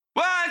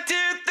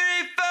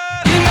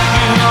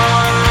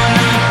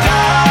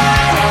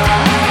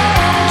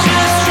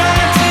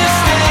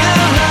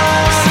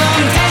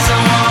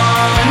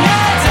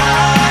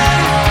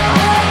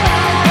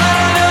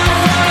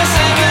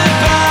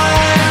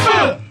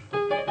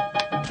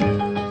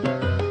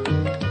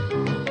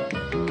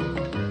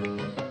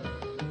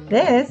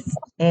This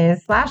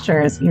is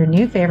Slashers, your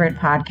new favorite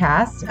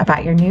podcast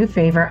about your new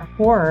favorite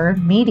horror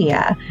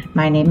media.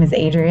 My name is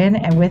Adrienne,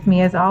 and with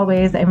me, as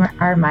always,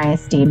 are my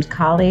esteemed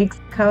colleagues,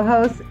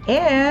 co-hosts,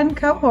 and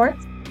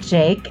cohorts,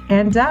 Jake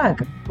and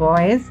Doug.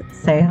 Boys,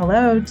 say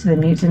hello to the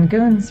mutant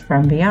goons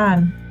from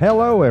beyond.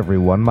 Hello,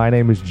 everyone. My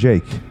name is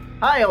Jake.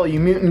 Hi, all you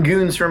mutant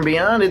goons from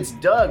beyond. It's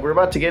Doug. We're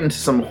about to get into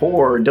some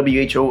horror,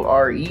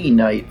 WHORE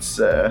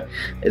nights.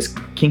 As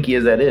kinky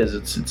as that is,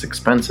 it's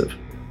expensive.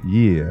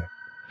 Yeah.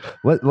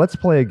 Let's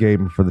play a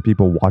game for the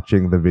people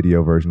watching the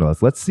video version of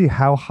us. Let's see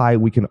how high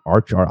we can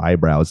arch our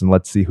eyebrows, and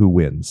let's see who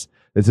wins.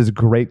 This is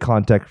great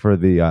content for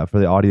the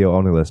audio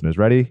only listeners.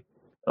 Ready?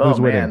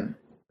 Who's winning?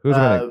 Who's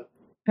winning?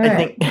 I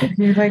think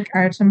Do you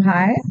arch them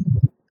high?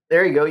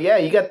 there you go. Yeah,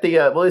 you got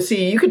the. Well,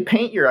 see, you could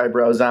paint your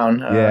eyebrows down.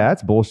 Yeah,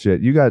 that's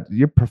bullshit. You got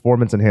your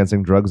performance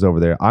enhancing drugs over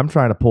there. I'm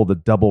trying to pull the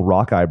double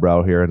rock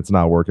eyebrow here, and it's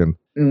not working.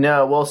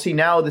 No, well, see,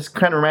 now this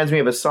kind of reminds me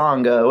of a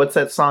song. What's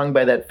that song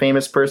by that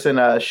famous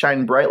person?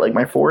 Shine bright like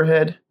my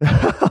forehead.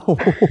 What?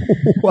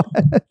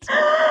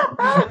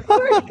 Oh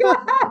my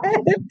god,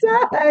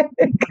 Doug.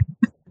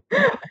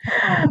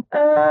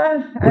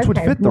 Which would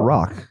fit The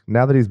Rock.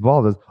 Now that he's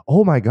bald,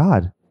 oh my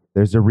god.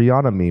 There's a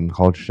Rihanna meme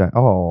called Shine.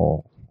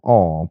 Oh,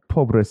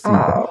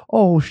 pobrecita.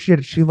 Oh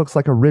shit, she looks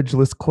like a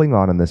ridgeless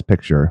Klingon in this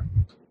picture.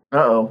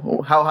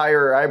 Uh-oh. How high are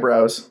her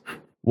eyebrows?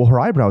 Well, her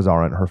eyebrows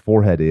aren't. Her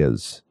forehead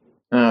is.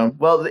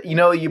 Well,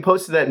 you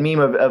posted that meme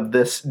of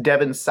this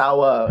Devon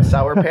Sour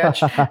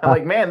Patch. I'm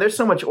like, man, there's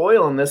so much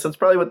oil in this. That's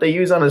probably what they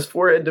use on his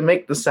forehead to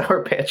make the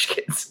Sour Patch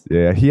Kids.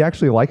 Yeah, he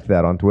actually liked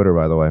that on Twitter,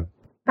 by the way.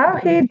 Oh,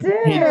 he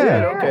did. He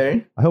did,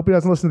 okay. I hope he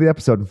doesn't listen to the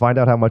episode and find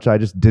out how much I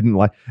just didn't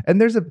like. And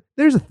there's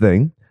a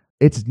thing.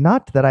 It's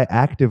not that I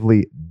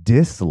actively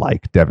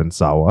dislike Devon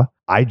Sawa.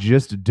 I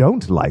just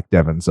don't like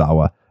Devon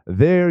Sawa.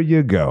 There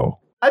you go.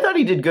 I thought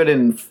he did good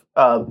in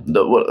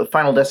the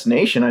Final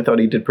Destination. I thought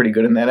he did pretty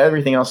good in that.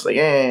 Everything else,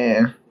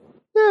 Yeah,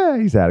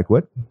 he's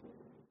adequate.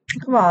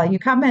 Well, you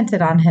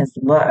commented on his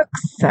looks,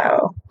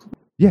 so.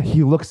 Yeah,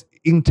 he looks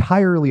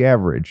entirely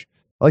average.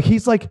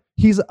 He's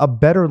a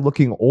better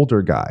looking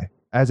older guy.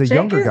 As a Jake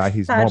younger guy,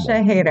 he's such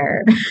normal. a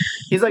hater.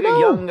 He's like a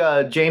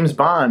young James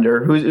Bond,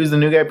 or who's the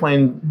new guy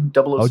playing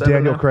 007? Oh,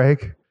 Daniel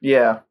Craig?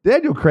 Yeah.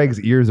 Daniel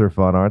Craig's ears are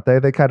fun, aren't they?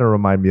 They kind of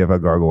remind me of a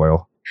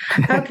gargoyle.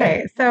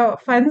 Okay, so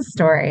fun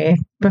story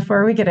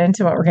before we get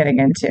into what we're getting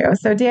into.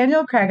 So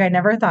Daniel Craig, I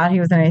never thought he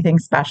was anything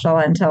special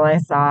until I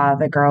saw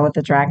the girl with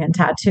the dragon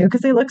tattoo,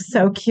 because he looks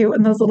so cute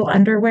in those little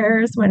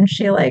underwears when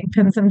she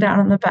pins him down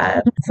on the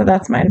bed. So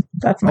that's my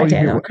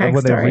Daniel Craig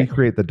when story. They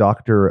recreate the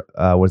Doctor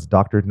was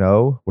Dr.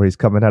 No, where he's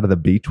coming out of the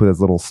beach with his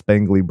little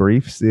spangly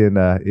briefs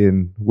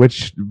in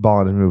which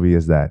Bond movie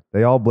is that?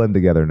 They all blend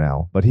together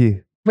now, but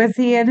was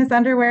he in his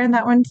underwear in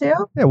that one too?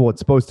 Yeah, well, it's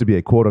supposed to be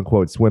a quote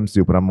unquote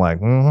swimsuit, but I'm like,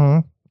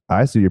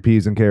 I see your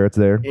peas and carrots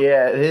there.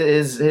 Yeah,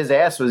 his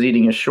ass was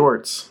eating his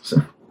shorts. So.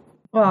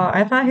 Well,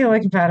 I thought he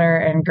looked better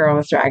in Girl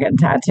with Dragon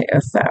Tattoo,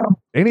 so.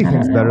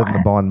 Anything's better than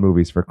the Bond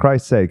movies, for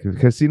Christ's sake.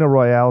 Casino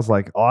Royale's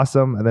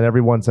awesome, and then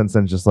everyone since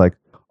then just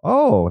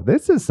oh,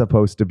 this is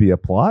supposed to be a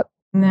plot.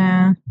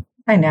 Nah,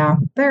 I know.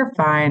 They're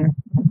fine.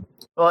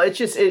 Well, it's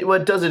just,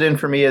 what does it in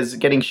for me is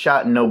getting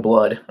shot and no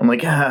blood. I'm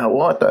like,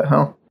 what the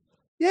hell?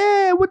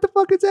 Yeah, what the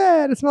fuck is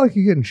that? It's not like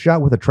you're getting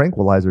shot with a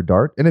tranquilizer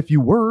dart, and if you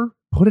were,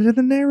 put it in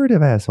the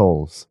narrative,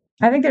 assholes.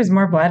 I think there's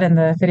more blood in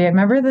the video.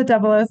 Remember the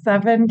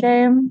 007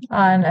 game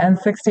on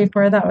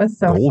N64? That was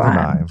so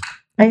fun.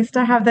 I used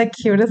to have the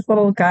cutest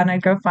little gun.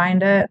 I'd go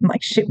find it and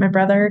shoot my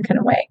brother.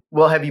 Couldn't wait.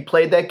 Well, have you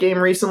played that game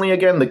recently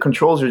again? The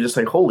controls are just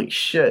holy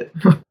shit.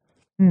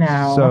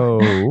 No.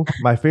 So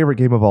my favorite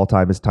game of all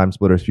time is Time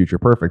Splitters Future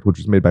Perfect, which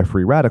was made by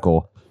Free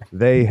Radical.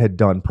 They had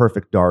done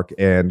Perfect Dark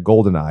and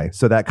GoldenEye.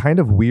 So that kind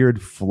of weird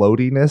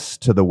floatiness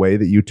to the way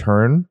that you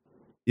turn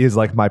is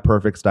my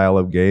perfect style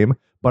of game,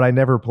 but I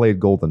never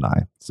played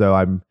GoldenEye.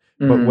 So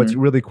but what's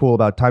really cool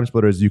about Time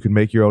Splitters is you can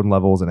make your own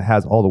levels and it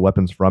has all the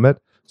weapons from it.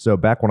 So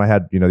back when I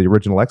had, the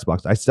original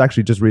Xbox, I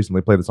actually just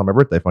recently played this on my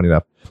birthday, funny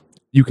enough.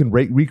 You can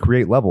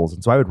recreate levels.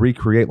 And so I would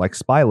recreate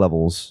spy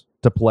levels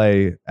to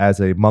play as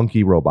a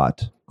monkey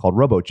robot called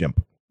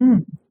RoboChimp.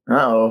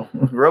 Oh,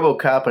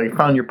 RoboCop, I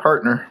found your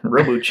partner,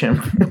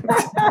 RoboChimp.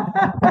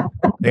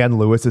 And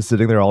Lewis is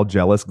sitting there all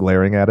jealous,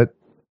 glaring at it.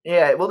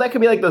 Yeah, well, that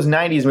could be like those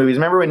 90s movies.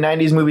 Remember when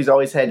 90s movies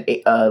always had,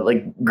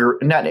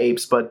 not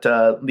apes, but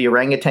the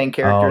orangutan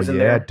characters in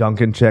there? Yeah,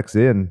 Duncan checks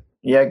in.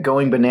 Yeah,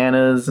 Going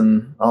Bananas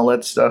and all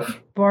that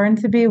stuff. Born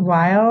to be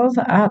Wild.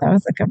 Oh, that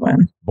was a good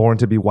one. Born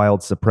to be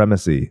Wild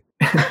Supremacy.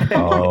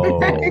 Oh,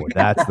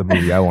 that's the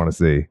movie I want to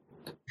see.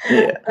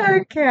 Yeah.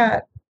 I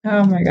can't.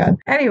 Oh my God.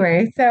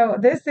 Anyway, so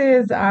this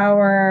is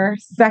our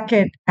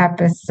second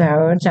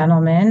episode,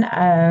 gentlemen,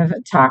 of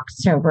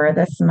Talktober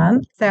this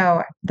month.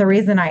 So the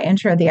reason I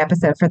introed the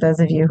episode for those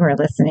of you who are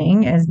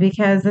listening is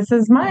because this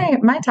is my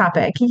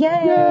topic.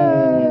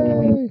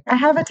 Yay! I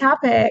have a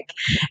topic.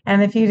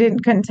 And if you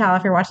couldn't tell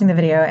if you're watching the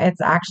video,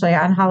 it's actually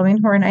on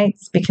Halloween Horror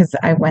Nights because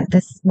I went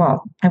this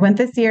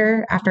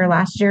year after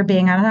last year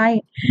being on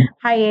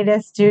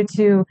hiatus due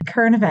to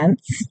current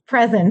events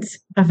present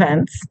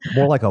events.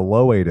 More like a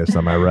low-atus,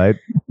 am I right?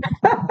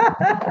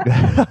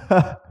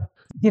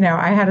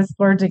 I had a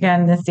splurge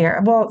again this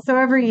year. Well, so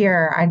every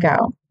year I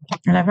go,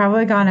 and I've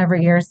probably gone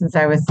every year since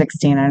I was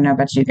 16. I don't know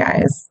about you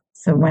guys.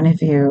 So when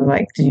have you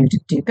do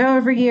you go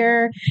every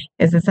year?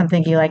 Is it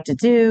something you like to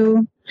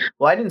do?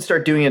 Well, I didn't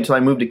start doing it until I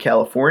moved to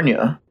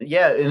California.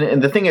 Yeah,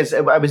 and the thing is,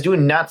 I was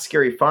doing Not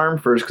Scary Farm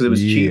first because it was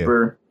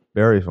cheaper.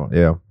 Very fun,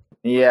 yeah.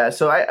 Yeah,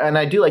 so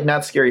I do like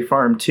Not Scary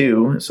Farm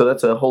too, so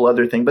that's a whole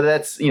other thing. But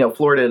that's,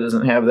 Florida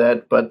doesn't have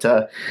that. But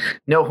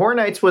no, Horror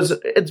Nights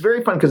it's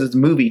very fun because it's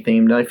movie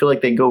themed, and I feel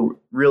like they go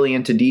really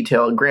into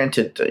detail.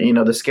 Granted,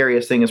 the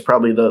scariest thing is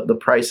probably the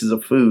prices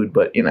of food,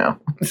 but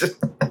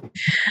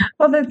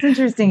Well, that's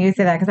interesting you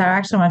say that, because I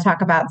actually want to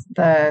talk about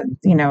the,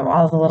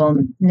 all the little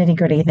nitty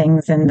gritty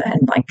things and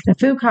like the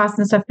food costs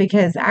and stuff,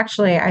 because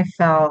actually I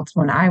felt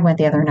when I went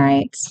the other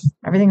night,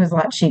 everything was a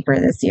lot cheaper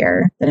this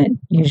year than it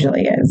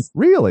usually is.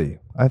 Really?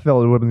 I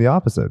felt it would have been the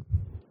opposite.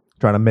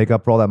 Trying to make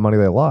up for all that money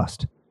they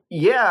lost.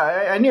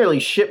 Yeah, I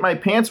nearly shit my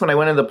pants when I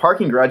went into the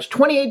parking garage.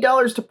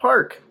 $28 to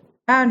park.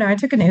 Oh, no, I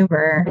took an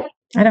Uber.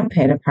 I don't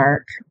pay to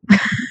park.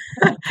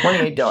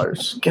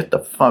 $28. Get the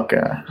fuck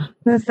out.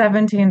 The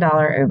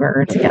 $17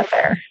 Uber to get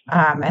there.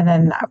 And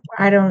then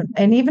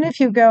and even if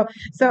you go,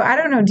 so I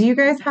don't know, do you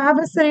guys have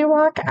a city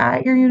walk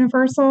at your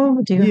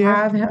Universal? Do you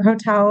have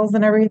hotels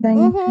and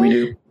everything? We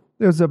do.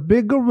 There's a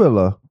big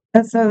gorilla.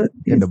 And so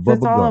And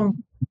it's all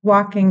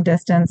walking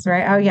distance,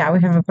 right? Oh, yeah, we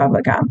have a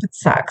Bubba Gump. It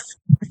sucks.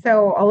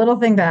 So a little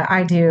thing that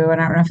I do,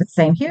 and I don't know if it's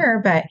the same here,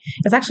 but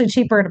it's actually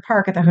cheaper to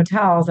park at the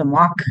hotels and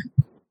walk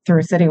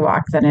through City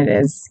Walk than it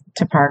is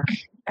to park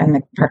in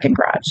the parking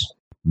garage.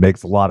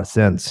 Makes a lot of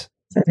sense.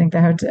 So I think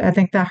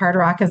the Hard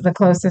Rock is the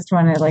closest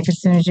one. Like as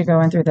soon as you go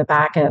in through the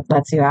back, it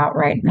lets you out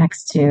right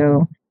next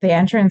to the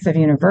entrance of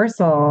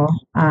Universal.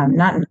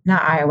 Not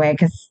Iowa,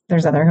 because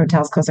there's other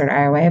hotels closer to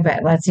Iowa, but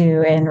it lets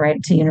you in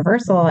right to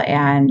Universal,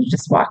 and you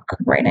just walk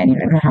right in. You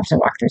don't even have to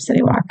walk through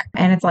City Walk,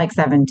 and it's like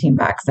 $17,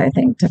 I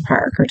think, to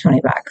park, or $20.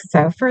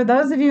 So for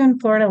those of you in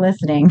Florida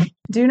listening,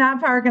 do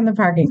not park in the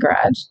parking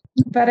garage.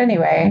 But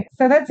anyway,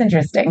 so that's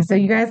interesting. So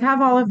you guys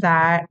have all of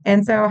that,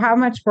 and so how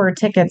much were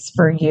tickets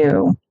for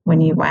you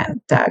when you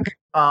went, Doug?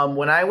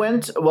 When I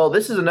went, well,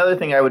 this is another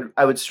thing I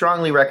would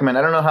strongly recommend.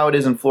 I don't know how it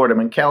is in Florida.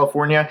 I'm in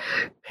California.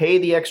 Pay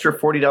the extra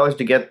 $40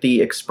 to get the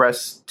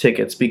express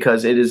tickets,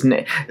 because it is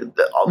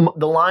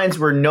the lines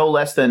were no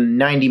less than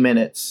 90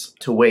 minutes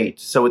to wait.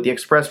 So with the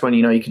express one,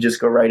 you could just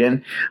go right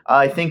in.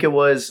 I think it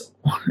was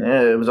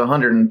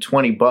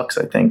 $120,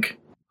 I think.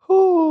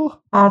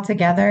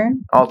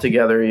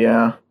 Altogether,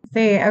 yeah.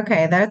 See,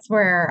 okay, that's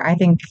where I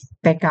think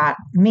they got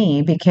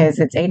me, because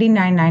it's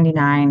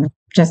 $89.99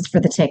 just for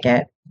the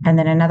ticket, and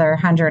then another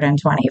 $120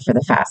 for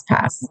the Fast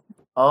Pass.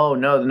 Oh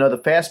no, the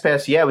Fast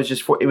Pass, yeah, it was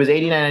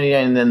 $89.99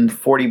 and then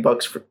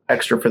 $40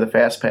 extra for the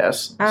Fast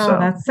Pass. Oh,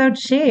 that's so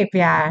cheap.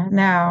 Yeah,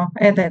 no,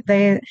 and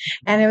it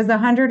was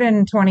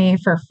 $120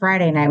 for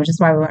Friday night, which is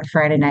why we went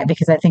Friday night,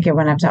 because I think it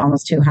went up to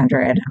almost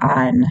 $200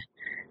 on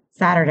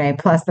Saturday,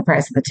 plus the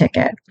price of the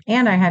ticket.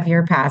 And I have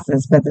year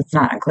passes, but it's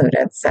not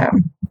included. So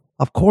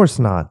of course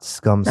not,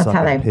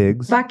 scum-sucking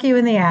pigs. Fuck you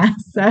in the ass.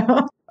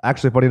 So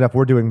actually, funny enough,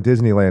 we're doing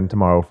Disneyland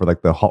tomorrow for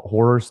like the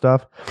horror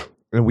stuff,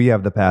 and we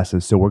have the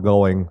passes, so we're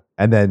going.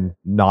 And then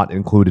not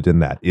included in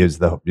that is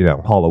the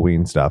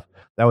Halloween stuff.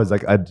 That was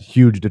like a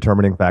huge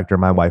determining factor.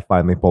 My wife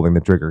finally pulling the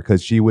trigger,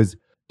 because she was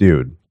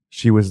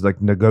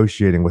like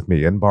negotiating with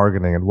me and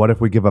bargaining. And what if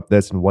we give up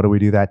this, and what do we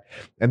do that?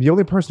 And the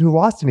only person who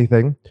lost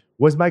anything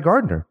was my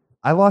gardener.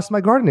 I lost my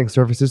gardening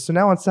services, so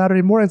now on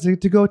Saturday mornings I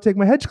get to go take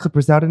my hedge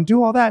clippers out and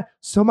do all that,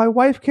 so my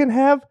wife can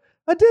have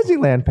a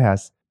Disneyland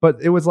pass. But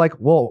it was like,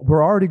 well,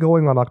 we're already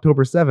going on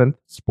October 7th.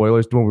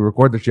 Spoilers to when we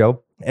record the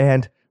show.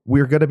 And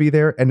we're going to be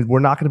there, and we're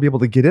not going to be able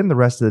to get in the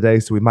rest of the day,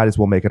 so we might as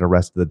well make it a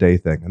rest of the day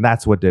thing. And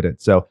that's what did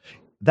it. So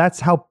that's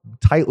how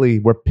tightly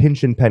we're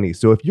pinching pennies.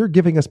 So if you're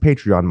giving us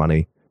Patreon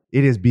money,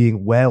 it is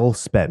being well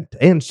spent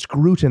and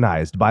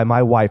scrutinized by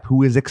my wife,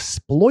 who is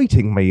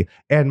exploiting me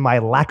and my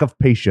lack of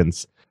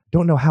patience.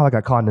 Don't know how I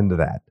got conned into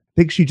that.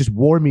 Think she just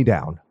wore me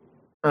down.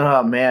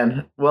 Oh,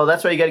 man. Well,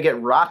 that's why you got to get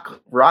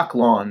rock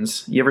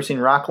lawns. You ever seen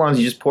rock lawns?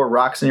 You just pour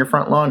rocks in your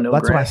front lawn, no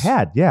That's grass. what I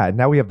had, yeah.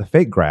 Now we have the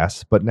fake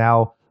grass, but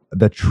now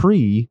the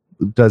tree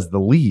does the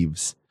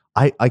leaves.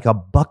 I like a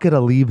bucket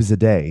of leaves a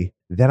day.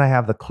 Then I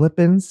have the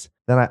clip-ins.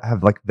 Then I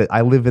have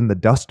I live in the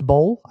Dust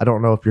Bowl. I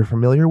don't know if you're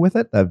familiar with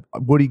it.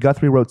 Woody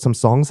Guthrie wrote some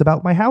songs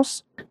about my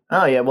house.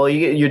 Oh, yeah. Well, you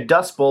get your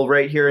Dust Bowl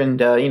right here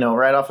and,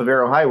 right off of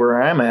Arrow High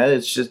where I'm at.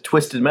 It's just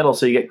twisted metal.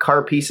 So you get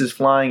car pieces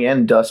flying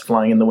and dust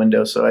flying in the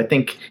window. So I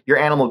think your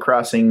Animal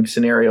Crossing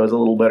scenario is a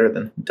little better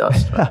than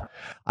dust.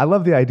 I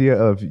love the idea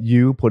of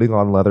you putting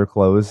on leather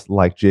clothes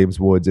like James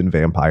Woods in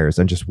Vampires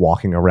and just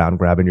walking around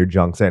grabbing your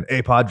junk saying,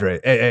 "Hey, Padre,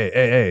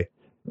 hey.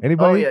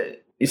 Anybody?" Oh, yeah.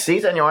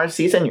 Senor.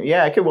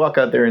 Yeah, I could walk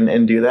out there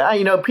and do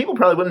that. People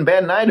probably wouldn't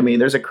bat an eye to me.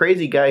 There's a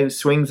crazy guy who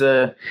swings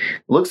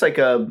looks like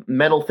a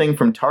metal thing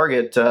from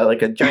Target,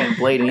 like a giant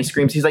blade, and he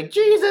screams, he's like,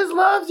 "Jesus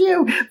loves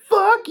you!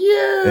 Fuck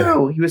you!"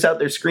 Yeah. He was out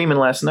there screaming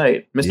last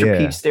night. Mr.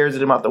 Peach stares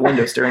at him out the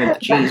window, staring at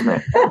the cheese,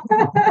 man.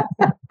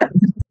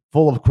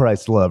 Full of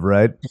Christ's love,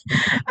 right?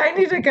 I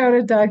need to go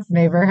to Doug's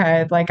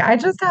neighborhood. Like, I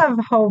just have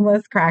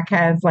homeless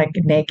crackheads like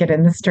naked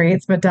in the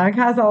streets, but Doug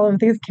has all of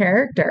these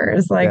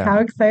characters. Like, Yeah. how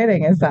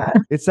exciting is that?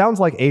 It sounds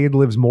like Aid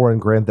lives more in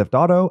Grand Theft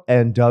Auto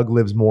and Doug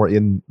lives more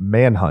in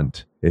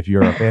Manhunt, if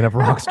you're a fan of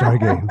Rockstar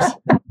games.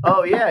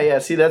 Oh yeah.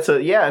 See,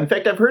 In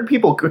fact, I've heard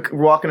people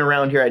walking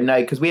around here at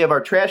night because we have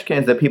our trash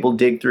cans that people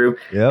dig through.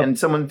 Yep. And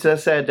someone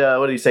just said,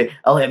 "What did he say?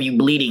 I'll have you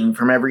bleeding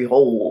from every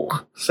hole."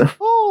 So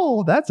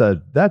Oh, that's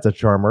a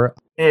charmer.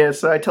 yeah.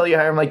 So I tell you,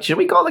 I'm like, should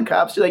we call the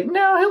cops? You're like,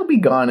 no, he'll be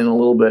gone in a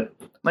little bit.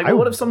 Like, well,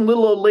 what if some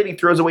little old lady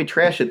throws away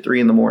trash at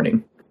 3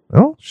 a.m?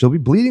 Well, she'll be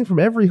bleeding from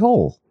every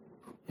hole,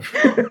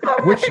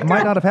 which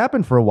might not have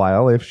happened for a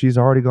while if she's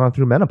already gone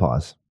through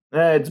menopause.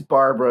 It's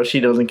Barbara.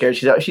 She doesn't care.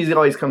 She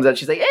always comes out.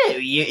 She's like, "Hey,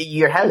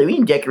 your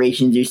Halloween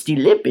decorations are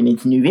still up, and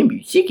it's November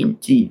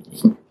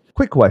 2nd."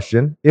 Quick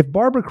question. If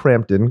Barbara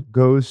Crampton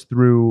goes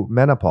through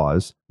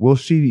menopause, will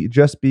she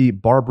just be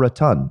Barbara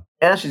Tunn?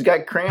 Yeah, she's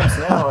got cramps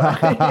now.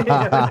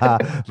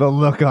 The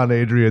look on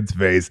Adrian's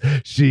face.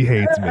 She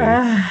hates me.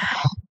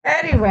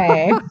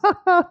 Anyway,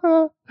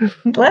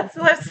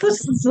 let's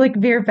just like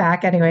veer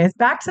back. Anyways,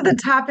 back to the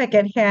topic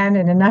at hand,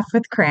 and enough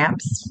with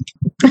cramps.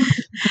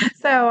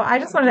 So I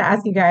just wanted to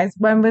ask you guys,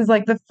 when was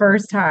like the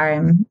first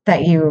time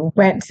that you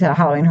went to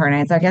Halloween Horror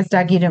Nights? I guess,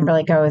 Doug, you didn't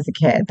really go as a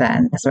kid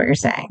then, is what you're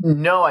saying.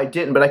 No, I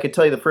didn't, but I could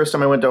tell you the first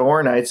time I went to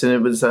Horror Nights, and it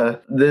was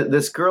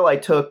this girl I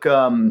took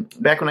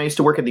back when I used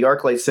to work at the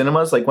ArcLight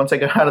Cinemas. Like, once I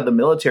got out of the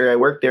military, I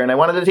worked there, and I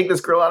wanted to take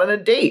this girl out on a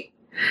date.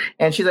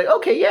 And she's like,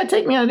 "Okay, yeah,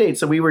 take me on a date."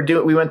 So we went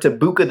to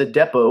Buca the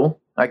Depot.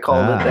 I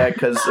called it that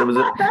because I was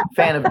a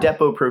fan of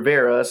Depo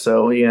Provera,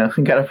 so yeah,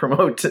 got to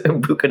promote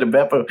Buca de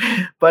Beppo.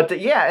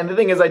 But yeah, and the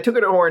thing is, I took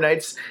her to Horror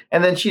Nights,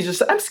 and then she's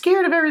just, "I'm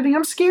scared of everything.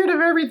 I'm scared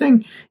of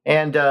everything."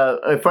 And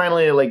I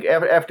finally, like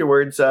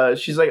afterwards,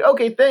 she's like,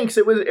 "Okay, thanks.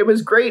 It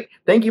was great.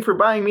 Thank you for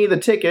buying me the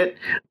ticket.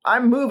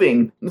 I'm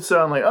moving."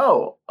 So I'm like,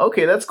 "Oh,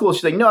 okay, that's cool."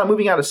 She's like, "No, I'm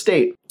moving out of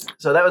state."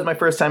 So that was my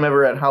first time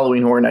ever at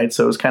Halloween Horror Nights.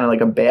 So it was kind of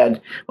like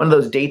one of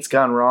those dates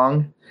gone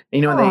wrong. You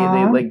know, and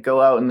they like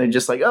go out and they're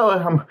just like, "Oh,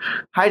 I'm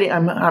hiding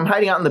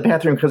out in the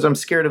bathroom because I'm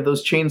scared of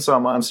those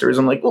chainsaw monsters."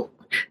 I'm like, well,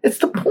 it's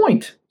the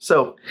point.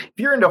 So if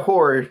you're into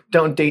horror,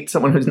 don't date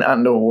someone who's not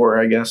into horror,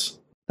 I guess.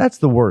 That's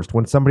the worst.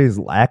 When somebody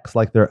acts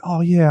like they're, "Oh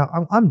yeah,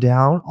 I'm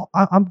down.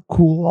 I'm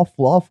cool.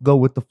 I'll go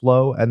with the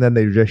flow," and then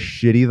they're just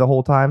shitty the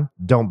whole time.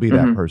 Don't be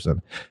that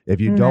person.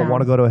 If you don't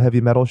want to go to a heavy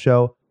metal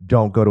show,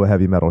 don't go to a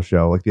heavy metal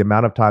show. Like, the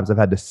amount of times I've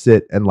had to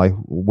sit and like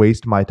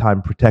waste my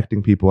time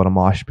protecting people in a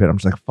mosh pit, I'm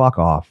just like, fuck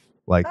off.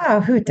 Like, oh,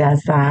 who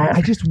does that?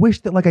 I just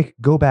wish that like I could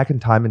go back in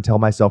time and tell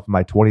myself in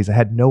my 20s I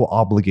had no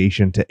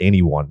obligation to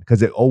anyone,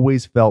 because it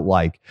always felt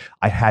like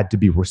I had to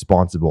be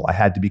responsible. I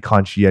had to be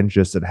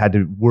conscientious and had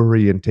to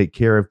worry and take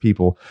care of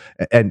people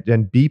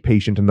and be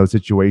patient in those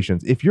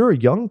situations. If you're a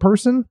young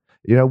person,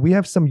 you know, we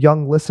have some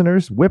young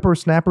listeners,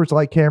 whippersnappers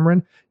like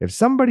Cameron. If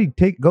somebody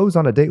goes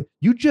on a date,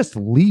 you just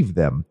leave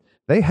them.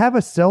 They have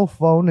a cell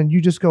phone and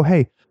you just go,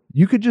 "Hey,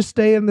 you could just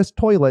stay in this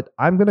toilet.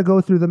 I'm going to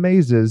go through the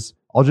mazes.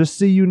 I'll just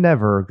see you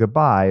never.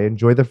 Goodbye.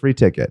 Enjoy the free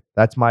ticket."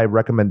 That's my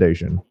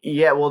recommendation.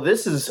 Yeah, well,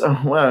 this is,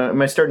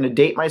 am I starting to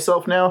date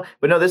myself now?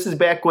 But no, this is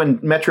back when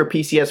Metro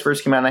PCS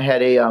first came out. And I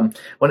had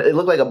when it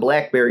looked like a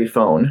BlackBerry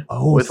phone.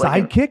 Oh,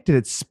 Sidekick? Did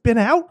it spin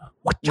out?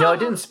 No, it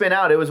didn't spin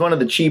out. It was one of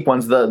the cheap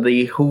ones,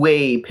 the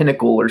Huawei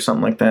Pinnacle or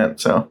something like that.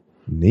 So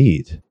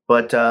neat.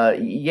 But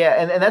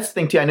yeah, and that's the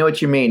thing too. I know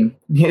what you mean.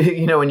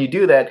 You know, when you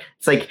do that,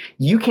 it's like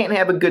you can't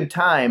have a good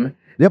time.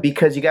 Yep.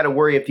 Because you got to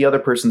worry if the other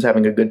person's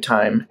having a good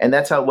time. And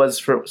that's how it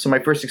was so my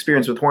first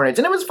experience with Horror Nights.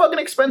 And it was fucking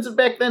expensive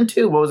back then,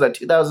 too. What was that,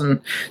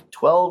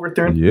 2012 or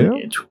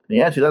 13?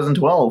 Yeah,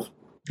 2012.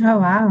 Oh,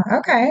 wow.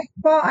 Okay.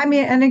 Well, I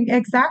mean, and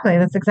exactly.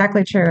 That's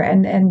exactly true.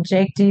 And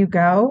Jake, do you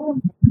go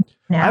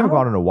now? I haven't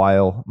gone in a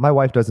while. My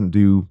wife doesn't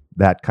do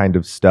that kind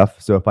of stuff.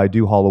 So if I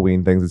do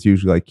Halloween things, it's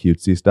usually like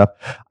cutesy stuff.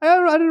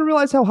 I didn't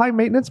realize how high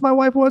maintenance my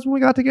wife was when we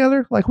got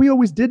together. Like, we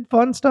always did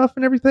fun stuff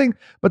and everything.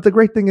 But the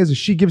great thing is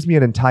she gives me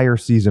an entire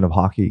season of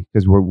hockey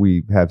because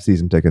we have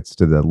season tickets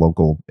to the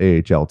local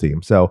AHL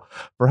team. So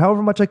for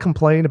however much I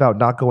complain about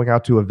not going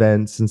out to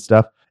events and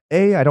stuff,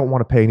 I don't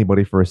want to pay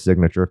anybody for a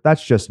signature.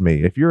 That's just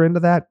me. If you're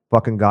into that,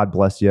 fucking God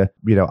bless you.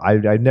 You know,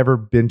 I've never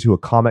been to a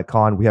Comic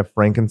Con. We have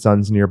Frank and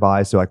Sons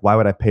nearby. So like, why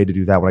would I pay to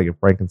do that when I get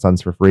Frank and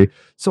Sons for free?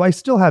 So I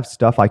still have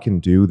stuff I can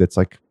do that's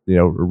like, you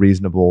know,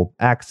 reasonable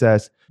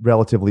access,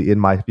 relatively in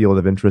my field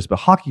of interest. But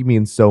hockey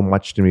means so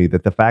much to me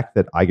that the fact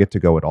that I get to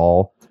go at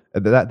all,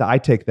 that I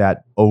take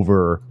that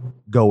over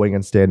going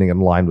and standing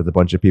in line with a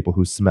bunch of people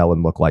who smell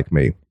and look like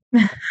me.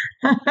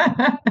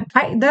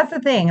 That's the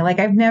thing. Like,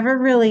 I've never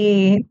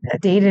really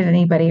dated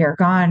anybody or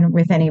gone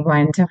with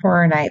anyone to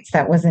Horror Nights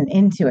that wasn't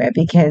into it,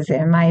 because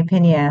in my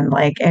opinion,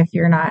 like, if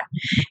you're not,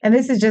 and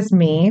this is just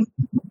me,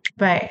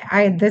 But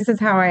this is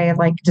how I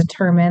like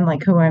determine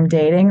like who I'm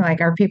dating,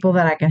 like are people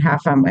that I can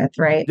have fun with,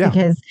 right? Yeah.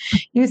 Because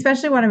you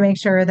especially want to make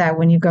sure that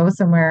when you go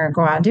somewhere,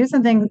 go out and do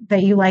something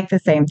that you like the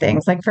same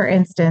things. Like for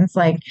instance,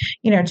 like,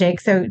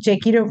 Jake. So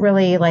Jake, you don't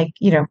really like,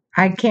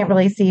 I can't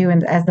really see you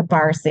as the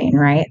bar scene,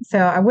 right? So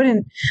I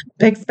wouldn't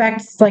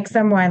expect like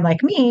someone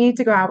like me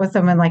to go out with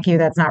someone like you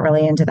that's not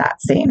really into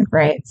that scene,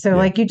 right? So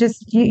like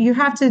you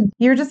have to,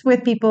 you're just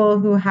with people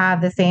who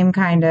have the same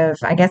kind of,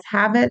 I guess,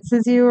 habits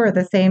as you, or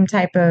the same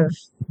type of,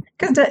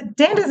 because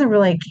Dan doesn't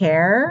really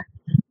care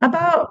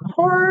about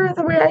horror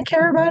the way I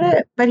care about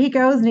it, but he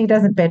goes and he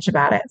doesn't bitch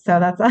about it. So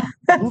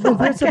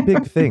that's a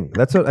big thing.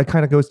 That's what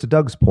kind of goes to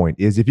Doug's point,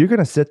 is if you're going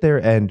to sit there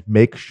and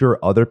make sure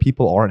other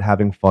people aren't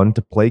having fun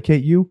to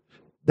placate you,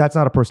 that's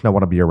not a person I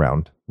want to be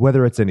around,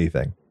 whether it's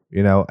anything.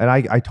 And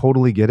I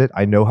totally get it.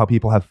 I know how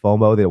people have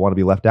FOMO. They want to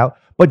be left out,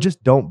 but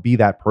just don't be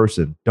that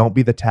person. Don't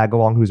be the tag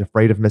along who's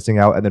afraid of missing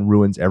out and then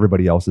ruins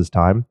everybody else's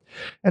time.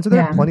 And so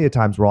there are plenty of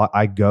times where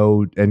I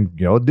go and,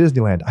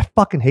 Disneyland. I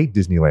fucking hate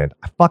Disneyland.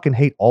 I fucking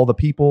hate all the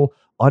people,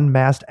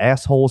 unmasked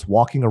assholes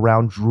walking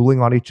around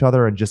drooling on each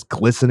other and just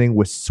glistening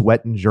with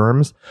sweat and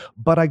germs.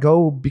 But I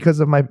go because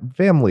of my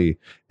family,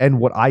 and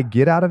what I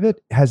get out of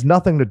it has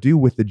nothing to do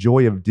with the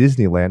joy of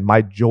Disneyland.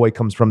 My joy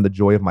comes from the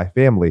joy of my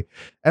family.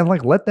 And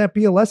let that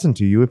be a lesson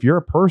to you. If you're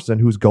a person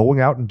who's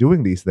going out and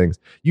doing these things,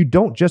 you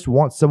don't just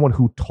want someone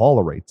who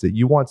tolerates it.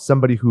 You want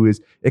somebody who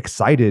is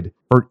excited,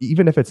 or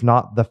even if it's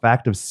not the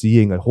fact of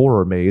seeing a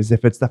horror maze,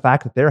 if it's the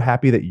fact that they're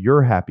happy that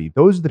you're happy,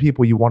 those are the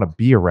people you want to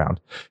be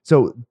around.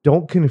 So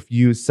don't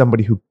confuse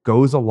somebody who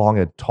goes along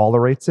and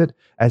tolerates it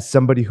as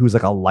somebody who's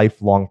like a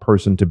lifelong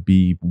person to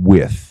be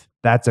with.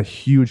 That's a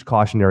huge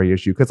cautionary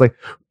issue, because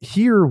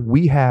here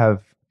we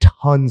have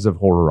tons of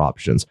horror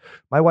options.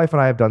 My wife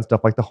and I have done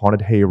stuff like the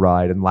haunted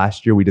hayride, and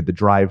last year we did the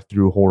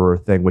drive-through horror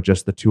thing with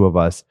just the two of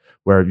us,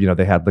 where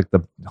they had like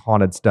the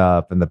haunted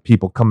stuff and the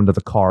people coming to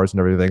the cars and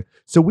everything.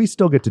 So we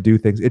still get to do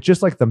things. It's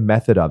just like the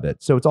method of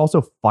it. So it's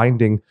also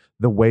finding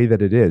the way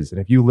that it is.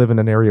 And if you live in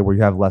an area where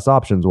you have less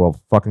options, well,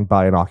 fucking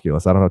buy an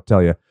Oculus. I don't know what to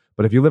tell you.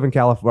 But if you live in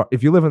California,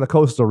 if you live in the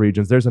coastal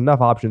regions, there's enough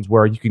options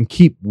where you can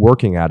keep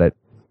working at it.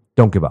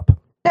 Don't give up.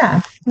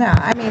 Yeah, no,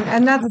 I mean,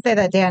 and not to say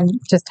that Dan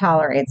just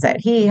tolerates it.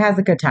 He has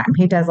a good time.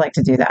 He does like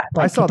to do that.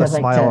 I saw the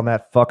smile on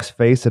that fuck's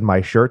face in my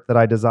shirt that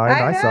I designed.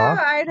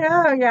 I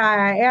know,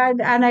 yeah,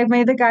 and I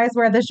made the guys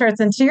wear the shirts.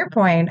 And to your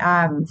point,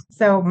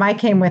 so Mike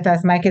came with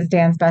us. Mike is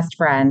Dan's best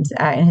friend,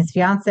 and his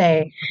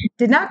fiance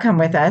did not come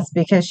with us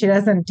because she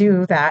doesn't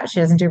do that. She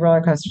doesn't do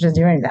roller coasters. She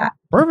doesn't do any of that.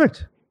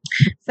 Perfect.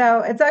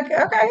 So it's like,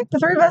 okay, the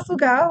three of us will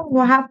go.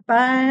 We'll have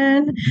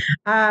fun.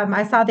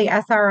 I saw the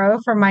SRO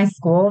from my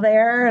school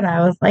there, and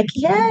I was like,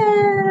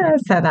 yeah.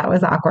 So that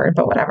was awkward,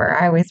 but whatever.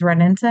 I always run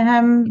into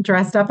him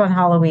dressed up on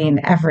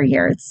Halloween every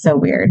year. It's so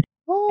weird.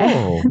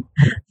 Oh.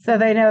 So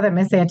they know that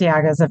Miss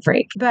Santiago's a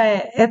freak.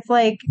 But it's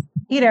like,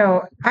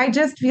 I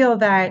just feel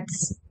that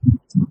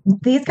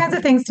these kinds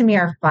of things to me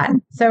are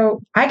fun.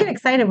 So I get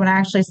excited when I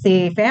actually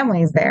see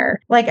families there.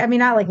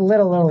 Not like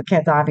little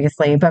kids,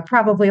 obviously, but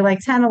probably like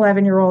 10,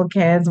 11-year-old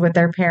kids with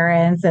their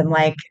parents. And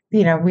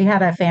we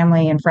had a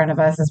family in front of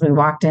us as we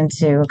walked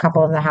into a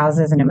couple of the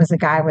houses, and it was a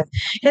guy with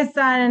his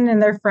son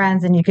and their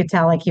friends. And you could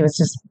tell he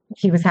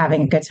was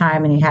having a good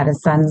time, and he had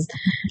his son's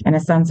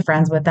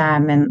friends with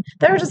them, and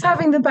they were just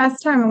having the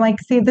best time. I'm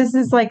like, see, this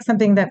is like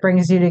something that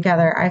brings you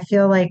together. I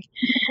feel like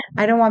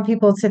I don't want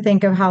people to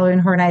think of Halloween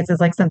Horror Nights as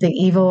like something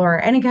evil, or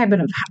any kind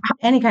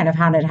of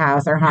haunted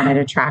house or haunted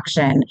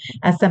attraction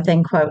as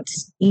something, quote,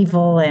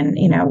 evil and,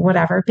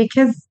 whatever,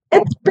 because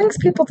it brings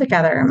people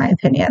together, in my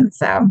opinion.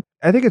 So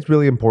I think it's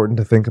really important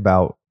to think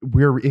about,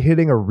 we're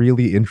hitting a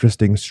really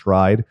interesting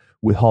stride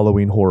with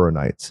Halloween Horror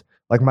Nights.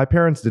 My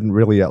parents didn't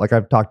really, like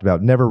I've talked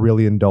about, never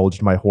really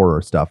indulged my horror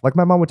stuff.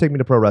 My mom would take me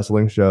to pro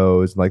wrestling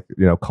shows,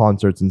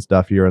 concerts and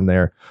stuff here and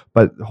there.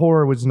 But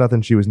horror was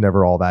nothing she was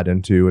never all that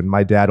into. And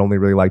my dad only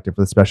really liked it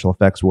for the special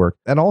effects work.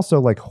 And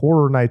also,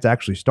 Horror Nights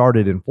actually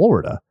started in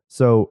Florida.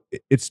 So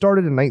it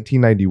started in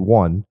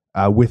 1991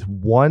 with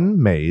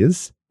one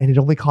maze, and it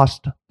only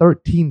cost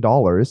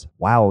 $13.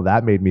 Wow,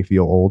 that made me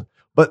feel old.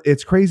 But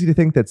it's crazy to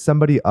think that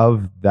somebody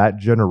of that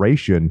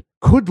generation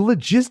could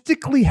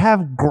logistically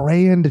have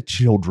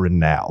grandchildren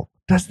now.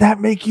 Does that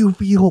make you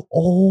feel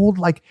old?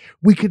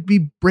 We could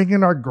be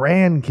bringing our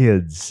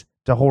grandkids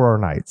to Horror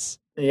Nights.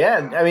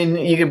 Yeah, I mean,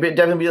 you could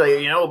definitely be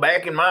like,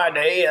 back in my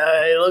day,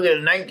 look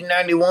at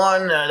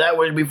 1991, that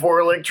was before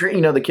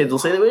electricity. The kids will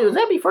say, wait, was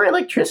that before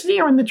electricity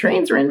or when the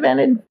trains were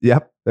invented?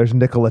 Yep, there's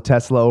Nikola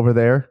Tesla over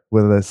there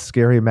with a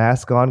scary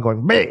mask on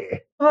going, meh.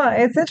 Well,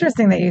 it's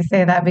interesting that you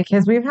say that,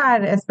 because we've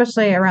had,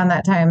 especially around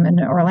that time in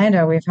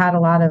Orlando, we've had a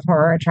lot of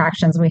horror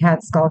attractions. We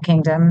had Skull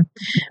Kingdom,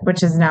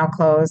 which is now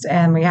closed.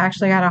 And we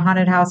actually had a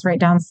haunted house right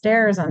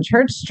downstairs on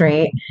Church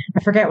Street.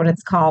 I forget what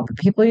it's called, but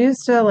people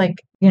used to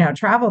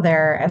travel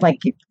there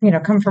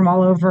and come from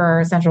all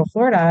over Central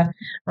Florida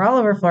or all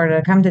over Florida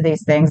to come to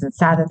these things. It's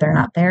sad that they're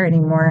not there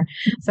anymore.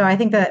 So I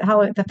think that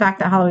the fact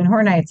that Halloween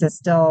Horror Nights is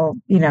still,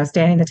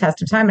 standing the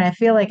test of time, and I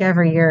feel like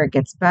every year it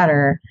gets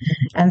better.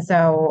 And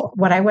so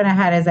what I went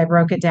ahead is I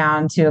broke it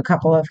down to a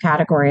couple of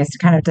categories to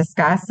kind of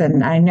discuss.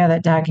 And I know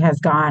that Doug has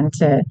gone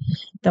to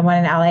the one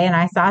in LA, and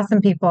I saw some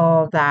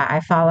people that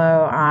I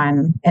follow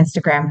on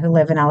Instagram who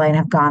live in LA and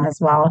have gone as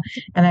well.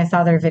 And I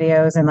saw their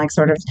videos and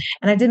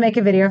and I did make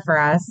a video for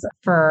us,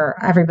 for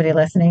everybody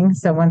listening.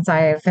 So once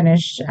I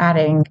finish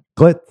adding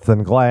glitz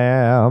and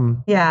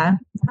glam, yeah,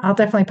 I'll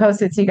definitely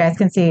post it so you guys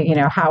can see,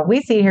 how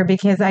we see it here,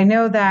 because I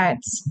know that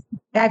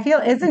I feel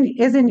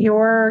isn't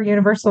your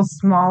Universal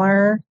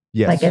smaller?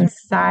 Yes. Like in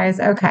size?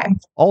 Okay.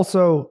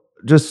 Also,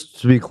 just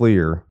to be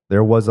clear,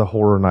 there was a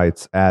Horror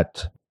Nights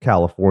at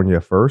California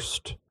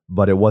first,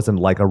 but it wasn't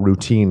like a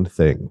routine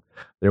thing.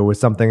 There was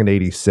something in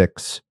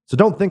 86. So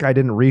don't think I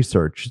didn't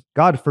research.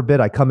 God forbid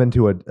I come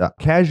into a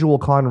casual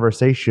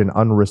conversation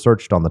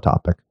unresearched on the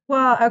topic.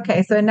 Well,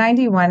 okay. So in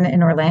 91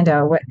 in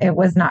Orlando, it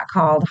was not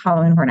called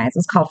Halloween Horror Nights. It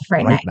was called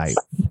Fright Nights.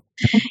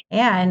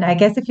 And I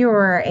guess if you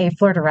were a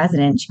Florida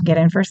resident, you can get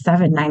in for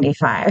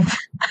 $7.95.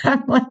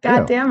 I'm like,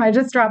 God damn, I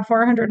just dropped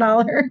 $400.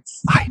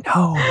 I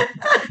know.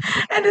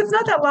 And it's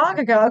not that long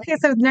ago. Okay,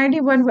 so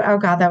 91. Oh,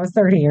 God, that was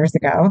 30 years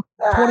ago.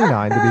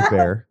 29 to be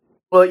fair.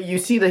 Well, you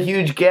see the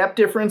huge gap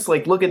difference?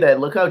 Like, look at that.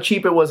 Look how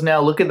cheap it was now.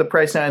 Look at the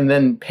price now, and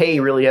then pay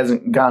really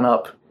hasn't gone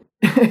up.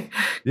 Yeah,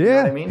 you know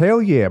what I mean?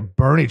 Hell yeah.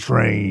 Bernie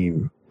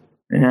train.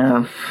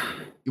 Yeah.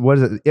 What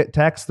is it?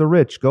 Tax the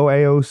rich. Go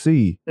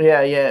AOC.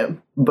 Yeah.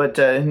 But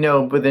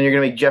no, but then you're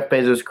going to make Jeff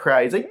Bezos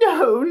cry. He's like,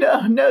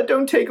 no,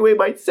 don't take away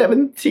my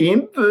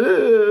 17th,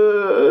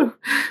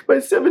 my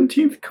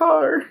 17th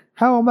car.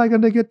 How am I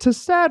going to get to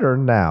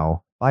Saturn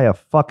now? Buy a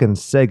fucking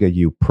Sega,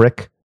 you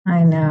prick.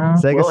 I know.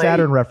 Sega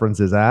Saturn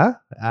references, huh?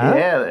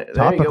 Yeah, there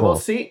topical. You go. Well,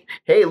 see,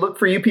 hey, look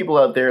for you people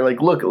out there. Like,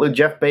 look,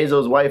 Jeff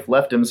Bezos' wife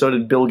left him. So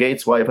did Bill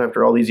Gates' wife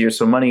after all these years.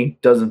 So money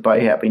doesn't buy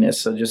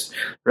happiness. So just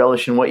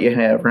relish in what you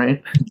have,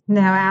 right?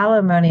 Now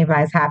alimony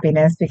buys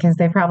happiness because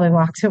they probably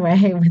walked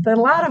away with a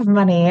lot of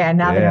money, and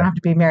now they don't have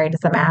to be married to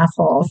some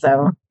asshole.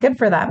 So good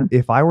for them.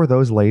 If I were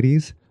those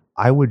ladies,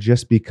 I would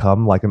just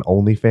become like an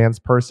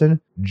OnlyFans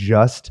person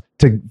just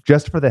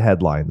for the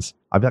headlines.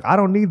 I'd be like, I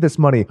don't need this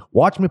money.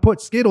 Watch me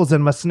put Skittles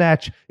in my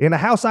snatch in a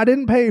house I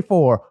didn't pay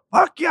for.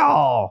 Fuck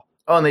y'all.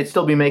 Oh, and they'd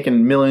still be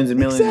making millions and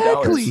millions of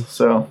dollars.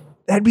 So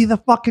that'd be the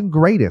fucking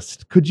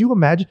greatest. Could you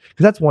imagine?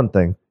 Because that's one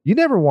thing. You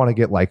never want to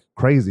get like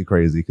crazy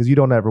because you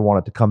don't ever want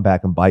it to come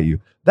back and bite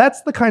you.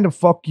 That's the kind of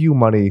fuck you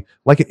money.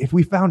 Like if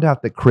we found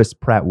out that Chris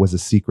Pratt was a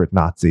secret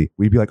Nazi,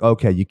 we'd be like,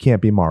 okay, you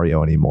can't be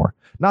Mario anymore.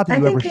 Not that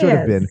you ever should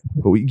have been,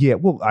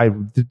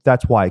 but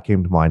that's why it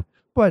came to mind.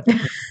 But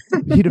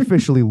he'd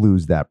officially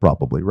lose that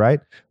probably, right?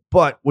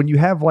 But when you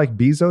have like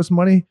Bezos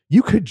money,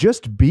 you could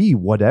just be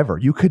whatever.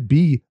 You could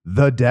be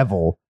the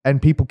devil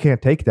and people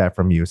can't take that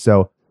from you.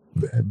 So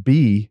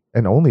be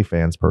an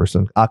OnlyFans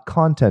person, a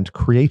content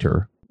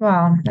creator.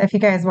 Well, if you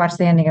guys watch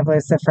the ending of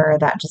Lucifer,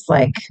 that just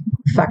like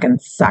fucking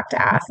sucked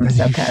ass. I'm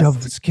so pissed.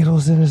 Shove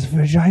Skittles in his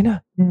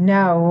vagina?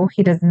 No,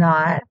 he does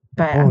not.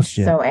 But I'm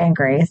so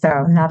angry.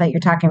 So now that you're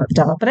talking about the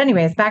devil. But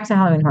anyways, back to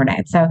Halloween Horror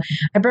Nights. So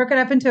I broke it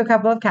up into a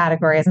couple of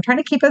categories. I'm trying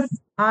to keep us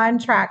on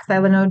track. So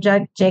I know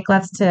Jake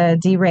loves to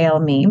derail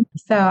me.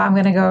 So I'm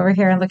going to go over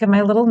here and look at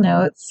my little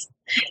notes.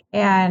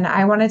 And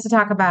I wanted to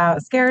talk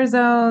about scare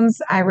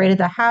zones. I rated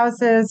the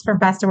houses from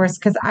best to worst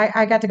because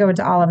I got to go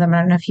into all of them. I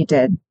don't know if you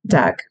did,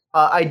 Doug.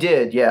 I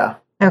did, yeah.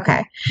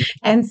 Okay.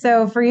 And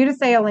so for you to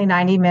say only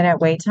 90-minute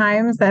wait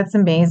times, that's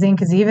amazing.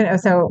 Because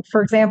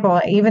for example,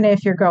 even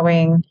if you're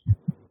going...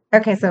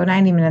 Okay, so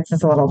 90 minutes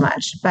is a little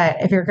much, but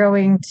if you're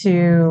going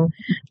to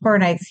Horror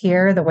Nights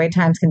here, the wait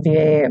times can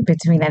be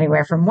between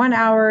anywhere from 1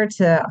 hour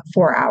to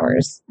 4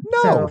 hours.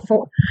 No.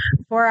 So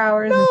 4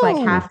 hours is like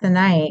half the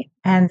night.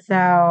 And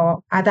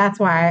so that's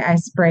why I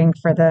spring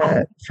for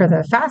the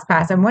Fast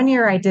Pass. And one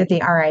year I did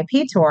the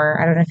RIP tour.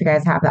 I don't know if you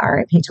guys have the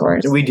RIP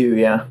tours. We do,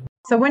 yeah.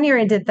 So one year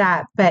I did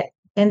that, but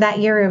in that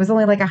year, it was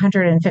only like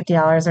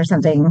 $150 or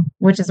something,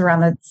 which is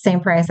around the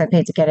same price I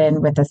paid to get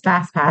in with this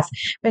Fast Pass.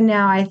 But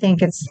now I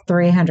think it's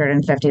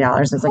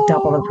 $350. It's like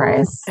double the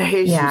price.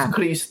 Jesus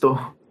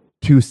Cristo.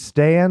 To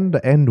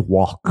stand and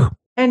walk.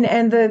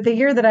 And the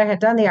year that I had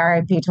done the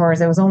RIP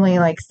tours, it was only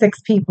like 6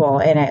 people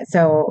in it.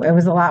 So it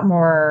was a lot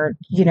more,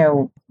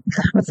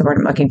 what's the word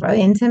I'm looking for?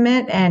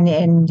 Intimate, and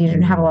you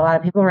didn't have a lot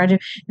of people around you.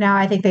 Now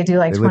I think they do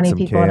like 20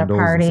 people in a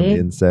party.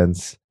 And some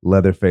incense.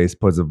 Leatherface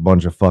puts a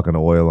bunch of fucking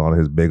oil on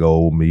his big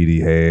old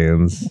meaty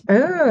hands.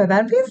 Ooh,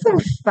 that'd be some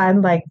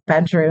fun like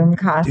bedroom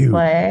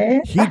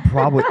cosplay. Dude, he'd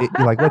probably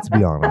let's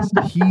be honest.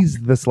 He's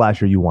the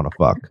slasher you want to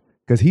fuck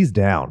because he's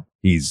down.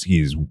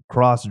 He's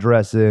cross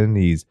dressing.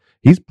 He's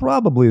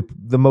probably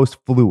the most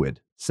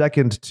fluid,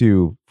 second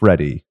to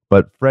Freddy.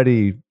 But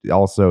Freddy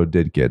also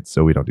did kids,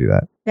 so we don't do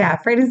that. Yeah,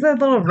 Freddy's a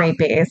little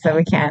rapey, so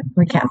we can't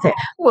say it.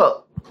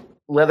 Well,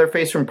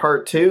 Leatherface from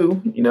Part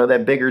 2,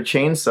 that bigger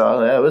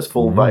chainsaw, that was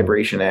full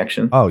vibration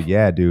action. Oh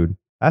yeah, dude.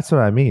 That's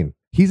what I mean.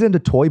 He's into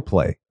toy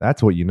play.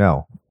 That's what you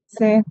know.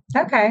 See,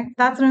 okay,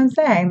 that's what I'm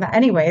saying. But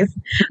anyways,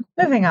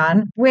 moving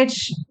on,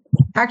 which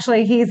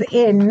actually he's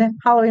in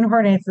Halloween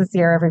Horror Nights this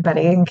year,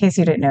 everybody, in case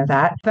you didn't know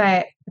that.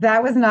 But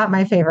that was not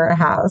my favorite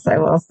house, I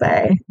will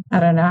say. I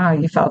don't know how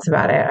you felt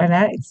about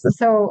it.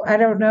 So I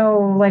don't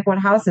know, like, what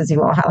houses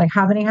you all had. Like,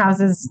 how many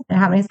houses,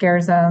 how many scare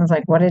zones?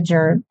 Like, what did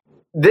your...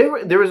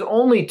 There was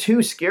only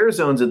 2 scare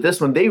zones at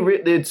this one.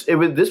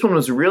 This one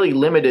was really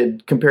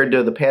limited compared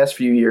to the past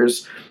few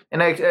years,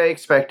 and I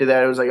expected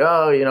that. It was like,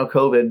 oh,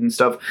 COVID and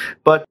stuff.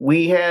 But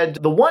we had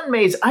the one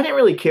maze. I didn't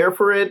really care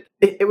for it.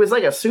 It was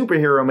like a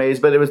superhero maze,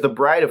 but it was the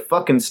Bride of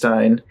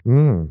Fuckenstein.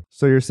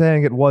 So you're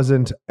saying it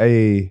wasn't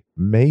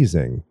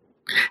amazing?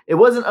 It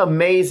wasn't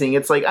amazing.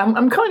 It's like,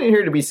 I'm coming in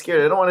here to be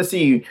scared. I don't want to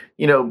see,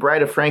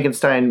 Bride of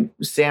Frankenstein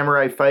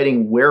samurai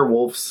fighting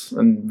werewolves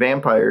and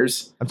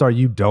vampires. I'm sorry,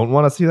 you don't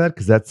want to see that?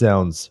 Because that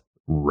sounds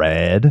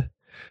rad.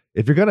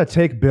 If you're going to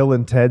take Bill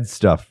and Ted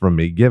stuff from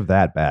me, give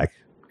that back.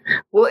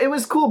 Well, it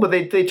was cool, but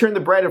they turned the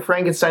Bride of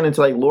Frankenstein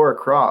into like Laura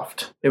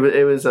Croft. It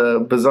was a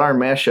bizarre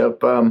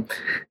mashup.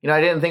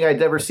 I didn't think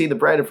I'd ever see the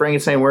Bride of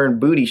Frankenstein wearing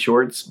booty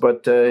shorts,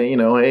 but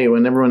hey,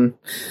 when everyone,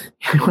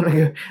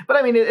 but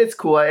I mean, it's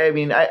cool.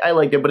 I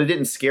liked it, but it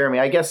didn't scare me.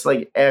 I guess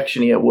like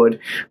actiony it would.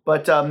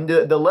 But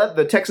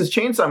the Texas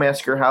Chainsaw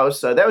Massacre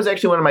house, that was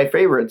actually one of my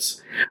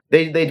favorites.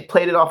 They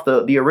played it off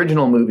the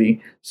original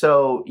movie.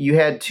 So you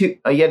had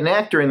an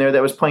actor in there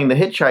that was playing the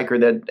hitchhiker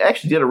that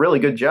actually did a really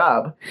good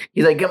job.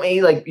 He's like,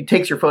 he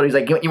takes your photo. He's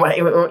like, you want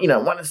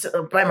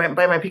to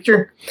buy my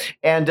picture?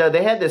 And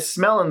they had this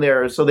smell in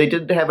there, so they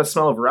did have a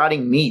smell of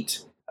rotting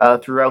meat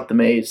throughout the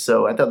maze.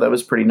 So I thought that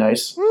was pretty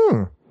nice.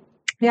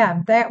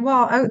 Yeah,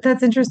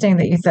 that's interesting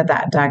that you said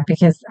that, Doug,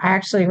 because I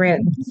actually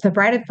read The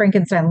Bride of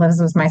Frankenstein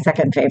Lives was my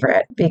second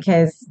favorite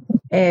because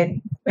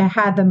it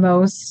had the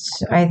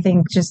most, I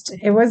think,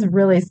 it was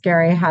really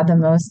scary. It had the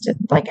most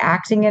like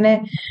acting in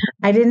it.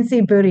 I didn't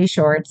see booty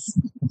shorts,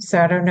 so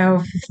I don't know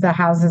if the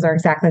houses are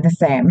exactly the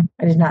same.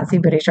 I did not see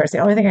booty shorts. The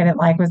only thing I didn't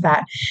like was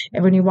that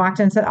when you walked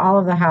into all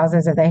of the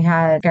houses, if they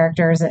had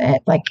characters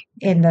like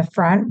in the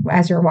front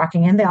as you're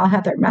walking in, they all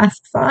had their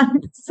masks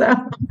on. So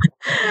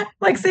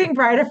like seeing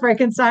Bride of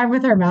Frankenstein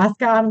with her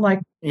mask on, like,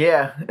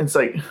 yeah, it's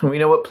like, we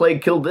know what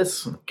plague killed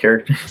this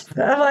character.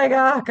 I'm like,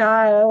 oh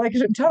God, like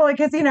totally,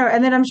 because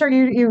and then I'm sure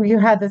you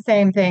had the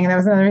same thing. That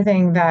was another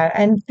thing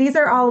and these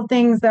are all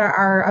things that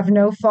are of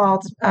no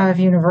fault of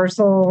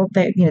Universal.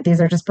 That these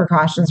are just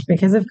precautions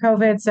because of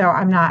COVID. So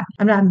I'm not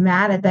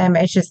mad at them.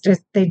 It's just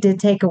they did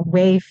take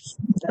away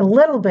a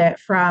little bit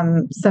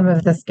from some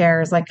of the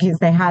scares, like because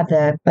they had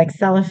the like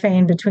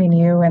cellophane between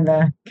you and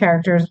the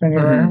characters when you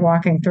were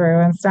walking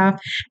through and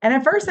stuff. And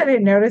at first I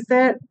didn't notice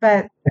it,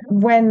 but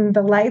when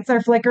the lights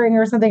are flickering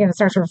or something and it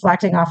starts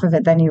reflecting off of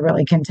it, then you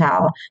really can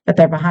tell that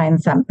they're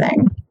behind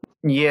something.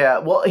 Yeah,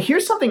 well,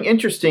 here's something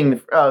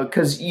interesting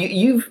because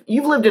you've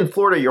lived in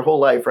Florida your whole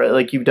life, right?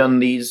 Like you've done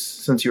these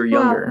since you were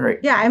younger, right?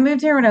 Yeah, I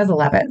moved here when I was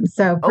 11,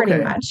 so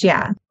pretty much,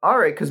 yeah. All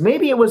right, because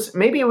maybe it was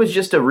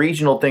just a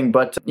regional thing,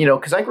 but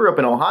because I grew up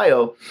in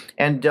Ohio,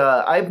 and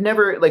I've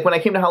never, like, when I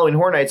came to Halloween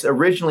Horror Nights,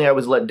 originally I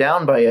was let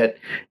down by it,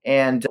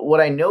 and what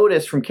I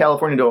noticed from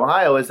California to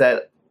Ohio is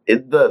that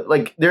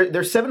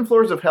there's 7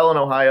 floors of hell in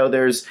Ohio.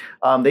 There's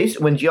when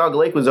Geauga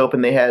Lake was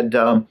open, they had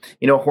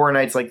horror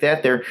nights like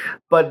that there,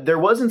 but there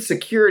wasn't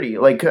security.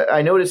 Like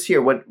I noticed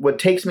here, what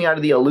takes me out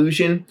of the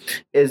illusion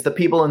is the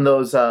people in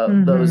those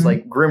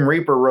like Grim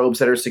Reaper robes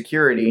that are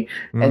security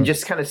and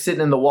just kind of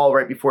sitting in the wall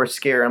right before a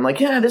scare. I'm like,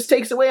 yeah, this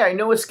takes away. I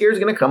know a scare is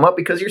going to come up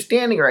because you're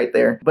standing right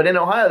there. But in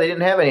Ohio, they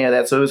didn't have any of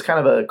that, so it was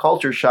kind of a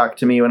culture shock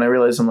to me when I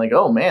realized I'm like,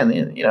 oh man,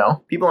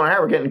 people in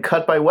Ohio were getting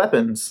cut by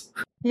weapons.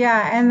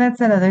 Yeah, and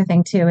that's another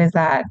thing, too, is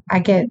that I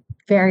get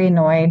very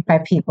annoyed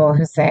by people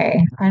who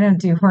say, I don't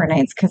do horror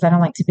nights because I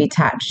don't like to be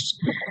touched.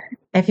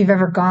 If you've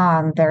ever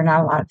gone, they're not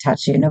allowed to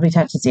touch you. Nobody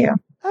touches you.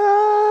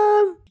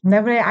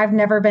 I've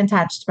never been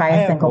touched by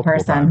a single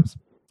person.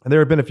 And there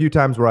have been a few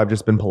times where I've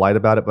just been polite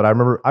about it, but I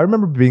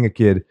remember being a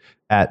kid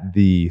at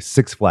the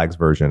Six Flags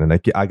version,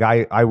 and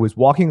I was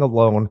walking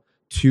alone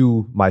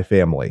to my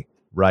family,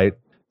 right?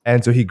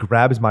 And so he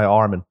grabs my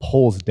arm and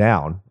pulls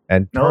down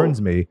and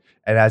turns me.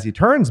 And as he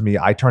turns me,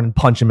 I turn and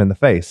punch him in the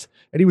face.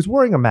 And he was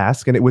wearing a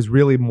mask, and it was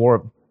really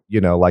more,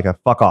 like a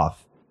fuck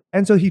off.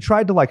 And so he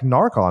tried to like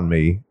narc on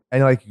me,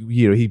 and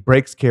he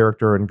breaks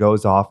character and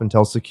goes off and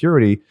tells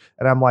security.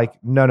 And I'm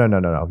like,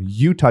 no.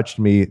 You touched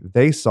me.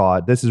 They saw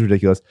it. This is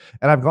ridiculous.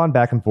 And I've gone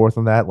back and forth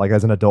on that. Like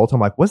as an adult,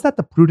 I'm like, was that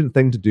the prudent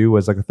thing to do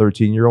as like a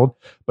 13-year-old?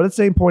 But at the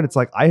same point, it's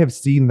like, I have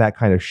seen that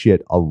kind of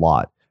shit a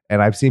lot.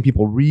 And I've seen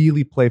people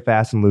really play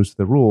fast and loose with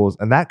the rules,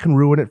 and that can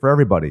ruin it for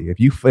everybody.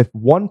 If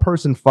one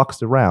person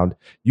fucks around,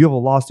 you have a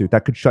lawsuit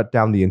that could shut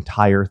down the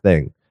entire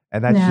thing,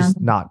 and that's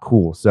just not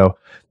cool. So,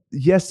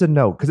 yes and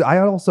no, because I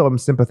also am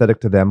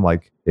sympathetic to them.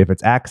 Like if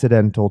it's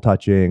accidental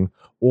touching,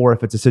 or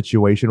if it's a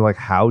situation like,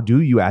 how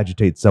do you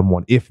agitate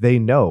someone if they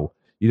know?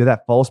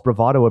 That false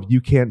bravado of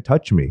you can't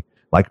touch me.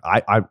 Like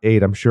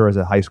I'm sure as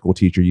a high school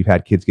teacher, you've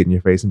had kids get in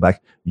your face and be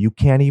like, you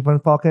can't even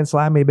fucking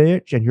slap me,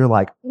 bitch. And you're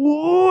like,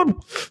 what?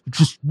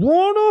 Just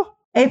wanna?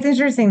 It's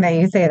interesting that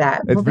you say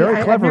that. It's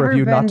very clever of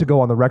you not to go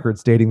on the record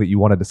stating that you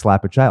wanted to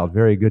slap a child.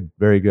 Very good.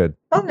 Very good.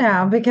 Well,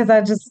 no, because I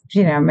just,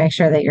 make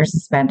sure that you're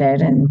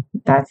suspended and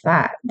that's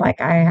that.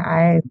 Like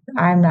I'm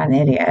not an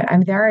idiot. I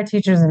mean, there are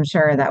teachers, I'm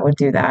sure, that would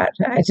do that.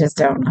 I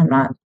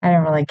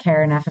don't really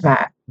care enough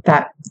about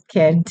that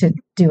kid to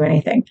do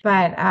anything.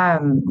 But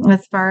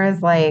as far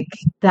as like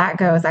that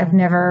goes,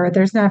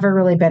 there's never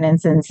really been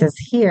instances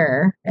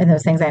here and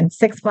those things. And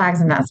Six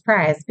Flags, I'm not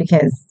surprised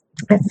because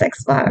it's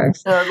Six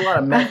Flags. There's a lot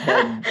of meth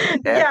head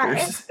actors.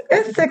 Yeah,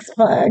 it's Six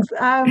Flags.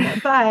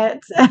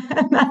 But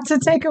not to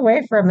take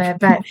away from it,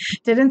 but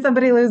didn't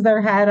somebody lose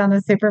their head on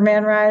the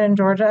Superman ride in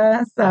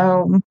Georgia?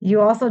 So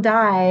you also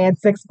die at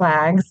Six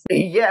Flags.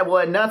 Yeah, well,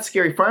 at Not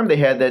Scary Farm they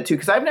had that too.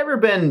 Because I've never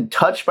been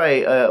touched by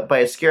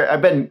a scary.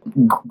 I've been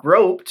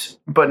groped,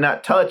 but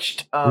not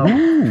touched. So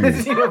I'm like,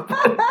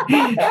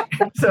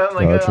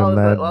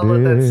 I'll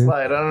let that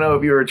slide. I don't know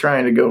if you were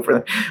trying to go for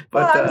that.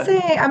 But well,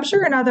 I'm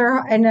sure in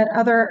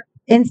other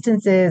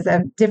instances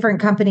of different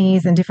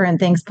companies and different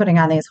things putting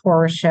on these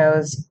horror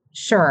shows.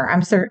 Sure.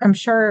 I'm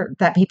sure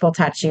that people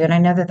touch you. And I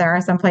know that there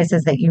are some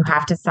places that you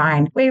have to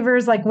sign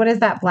waivers. Like, what is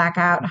that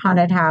blackout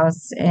haunted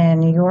house in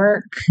New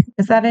York?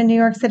 Is that in New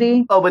York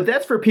City? Oh, but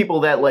that's for people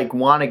that like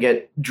want to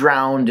get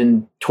drowned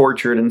and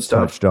tortured and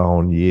stuff.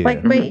 Touchstone, yeah.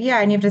 Like, but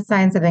yeah, and you have to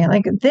sign something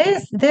like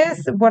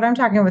this, what I'm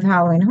talking with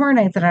Halloween Horror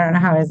Nights, and I don't know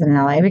how it is in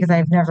LA because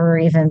I've never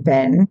even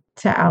been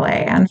to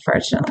LA,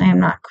 unfortunately.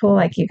 I'm not cool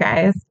like you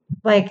guys.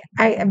 Like,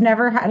 I've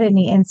never had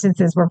any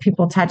instances where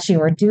people touch you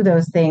or do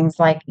those things,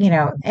 like,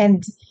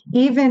 and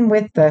even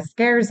with the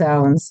scare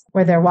zones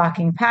where they're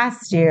walking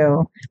past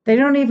you, they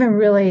don't even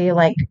really,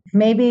 like,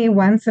 maybe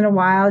once in a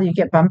while you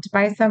get bumped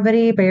by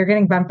somebody, but you're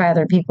getting bumped by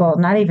other people,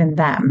 not even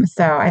them.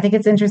 So I think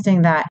it's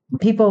interesting that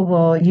people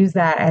will use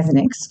that as an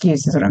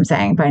excuse, is what I'm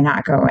saying, by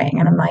not going.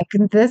 And I'm like,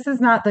 this is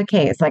not the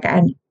case. Like,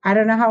 I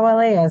don't know how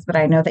LA is, but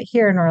I know that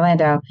here in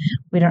Orlando,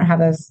 we don't have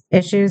those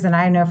issues. And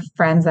I know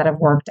friends that have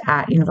worked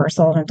at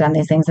Universal and have done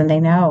these things, and they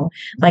know,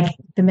 like,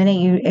 the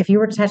minute if you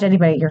were to touch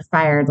anybody, you're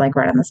fired, like,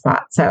 right on the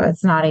spot. So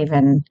it's not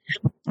even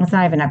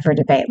up for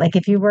debate. Like,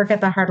 if you work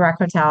at the Hard Rock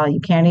Hotel, you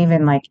can't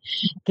even, like,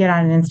 get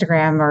on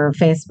Instagram or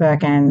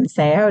Facebook and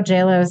say, oh,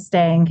 JLo's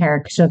staying here,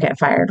 because she'll get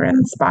fired right on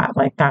the spot.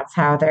 Like, that's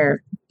how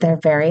they're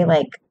very,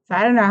 like, so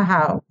I don't know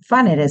how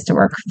fun it is to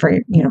work for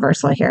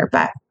Universal here,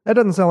 but that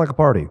doesn't sound like a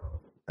party.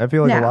 I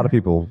feel like a lot of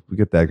people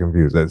get that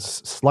confused.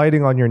 It's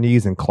sliding on your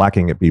knees and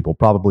clacking at people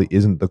probably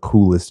isn't the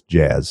coolest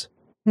jazz.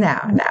 No.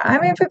 I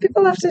mean, but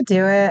people have to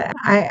do it.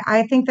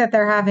 I think that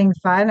they're having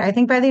fun. I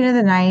think by the end of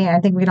the night, I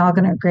think we're all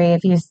going to agree,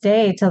 if you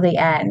stay till the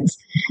end,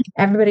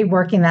 everybody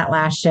working that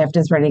last shift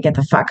is ready to get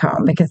the fuck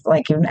home. Because,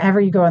 like, whenever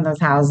you go in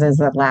those houses,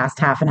 the last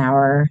half an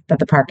hour that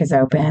the park is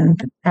open,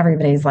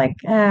 everybody's like,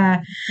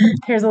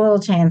 here's a little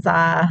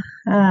chainsaw.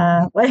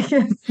 Like,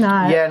 it's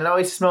not. Yeah, and it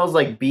always smells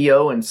like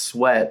BO and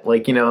sweat.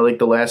 Like, like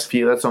the last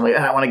few. That's why I'm like,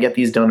 I want to get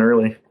these done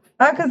early.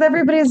 Because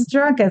everybody's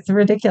drunk. It's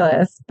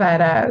ridiculous.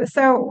 But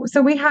so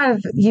we have,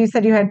 you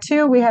said you had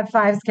 2, we had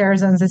 5 scare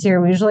zones this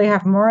year. We usually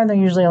have more, and they're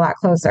usually a lot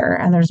closer,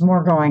 and there's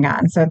more going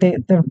on. So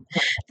the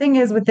thing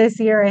is, with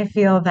this year, I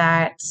feel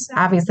that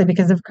obviously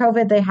because of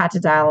COVID, they had to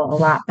dial a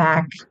lot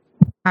back.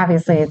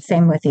 Obviously, it's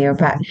same with you,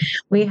 but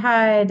we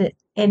had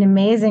an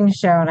amazing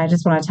show, and I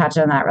just want to touch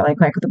on that really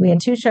quick. We had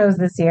 2 shows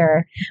this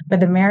year, but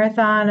the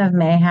Marathon of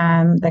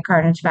Mayhem, the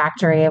Carnage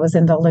Factory, it was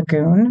in the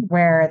Lagoon,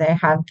 where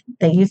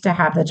they used to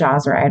have the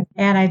Jaws ride,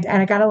 and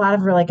I got a lot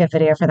of really good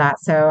video for that,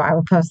 so I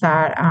will post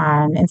that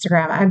on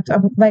Instagram.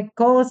 My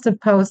goal is to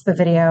post the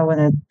video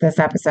when this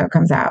episode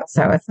comes out,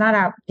 so it's not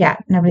out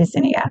yet. Nobody's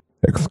seen it yet.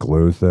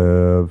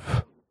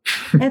 Exclusive.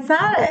 It's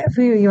not. If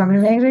you want me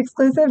to make it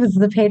exclusive, it's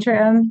the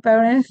Patreon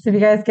bonus. If you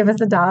guys give us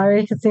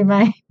 $1, you can see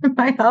my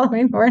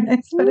Halloween Horror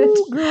Nights footage.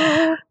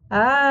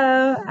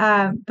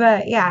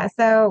 But yeah,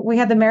 so we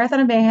had the Marathon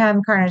of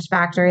Mayhem Carnage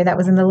Factory that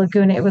was in the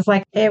Lagoon. It was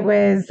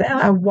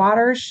a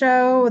water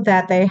show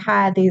that they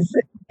had these,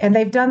 and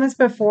they've done this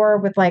before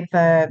with like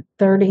the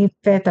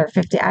 35th or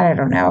 50th, I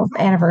don't know,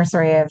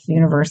 anniversary of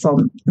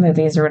Universal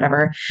movies or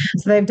whatever.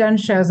 So they've done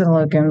shows in the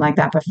Lagoon like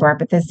that before,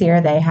 but this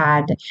year they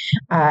had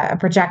a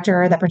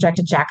projector that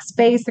projected Jack's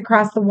face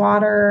across the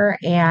water,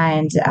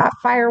 and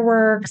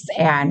fireworks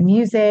and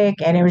music,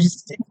 and it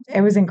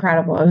was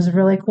incredible. It was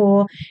really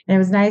cool, and it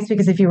was nice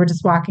because if you were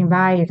just walking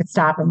by, you could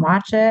stop and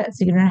watch it,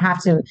 so you didn't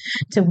have to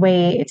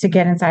wait to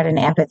get inside an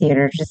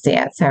amphitheater to see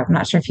it. So I'm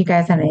not sure if you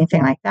guys had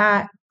anything like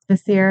that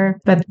this year,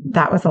 but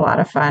that was a lot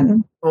of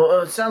fun.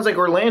 Well, it sounds like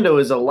Orlando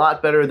is a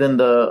lot better than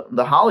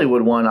the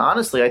Hollywood one.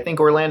 Honestly, I think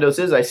Orlando's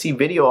is. I see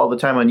video all the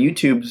time on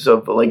YouTube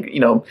of, like,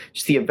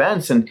 just the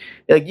events, and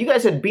like, you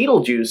guys had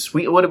Beetlejuice.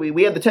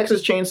 We had the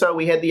Texas Chainsaw,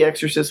 we had The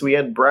Exorcist, we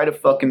had Bride of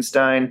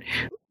Fuckenstein.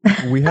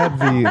 We had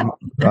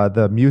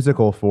the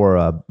musical for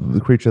The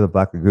Creature of the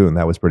Black Lagoon.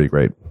 That was pretty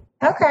great.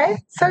 Okay.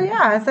 So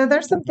yeah, so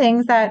there's some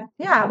things that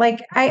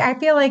like I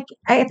feel like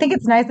I think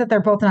it's nice that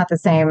they're both not the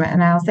same.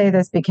 And I'll say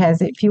this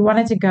because if you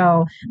wanted to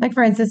go, like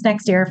for instance,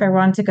 next year, if I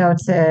wanted to go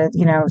to,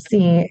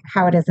 see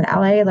how it is in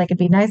LA, like it'd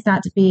be nice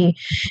not to be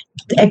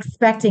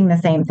expecting the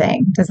same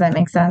thing. Does that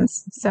make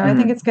sense? So I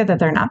think it's good that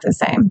they're not the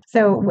same.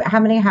 So how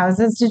many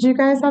houses did you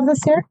guys have this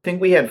year? I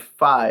think we had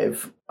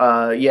 5.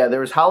 There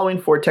was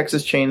Halloween 4,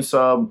 Texas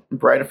Chainsaw,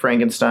 Bride of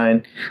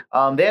Frankenstein.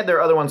 They had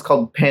their other ones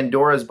called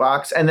Pandora's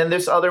Box, and then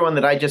this other one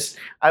that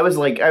I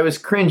was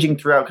cringing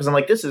throughout because I'm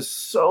like, this is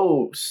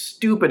so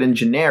stupid and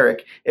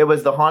generic. It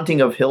was The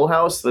Haunting of Hill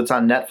House that's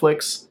on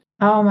Netflix.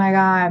 Oh my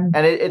God.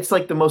 And it's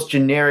like the most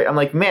generic. I'm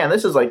like, man,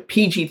 this is like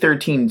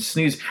PG-13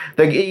 snooze.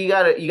 You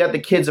got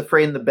the kids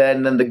afraid in the bed,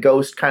 and then the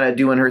ghost kind of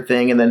doing her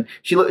thing, and then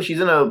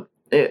she's in a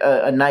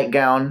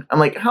nightgown. I'm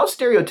like, how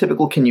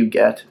stereotypical can you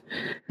get?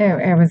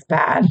 It was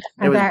bad.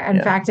 In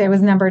fact, it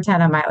was number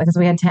 10 on my list because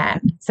we had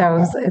 10. So it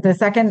was the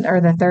second or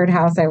the third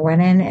house I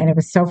went in, and it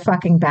was so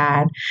fucking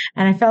bad.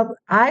 And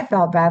I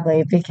felt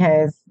badly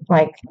because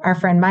like our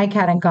friend Mike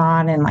hadn't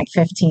gone in like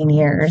 15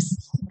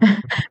 years.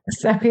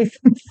 So he's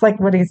like,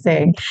 what he's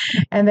saying.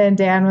 And then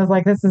Dan was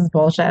like, this is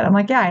bullshit. I'm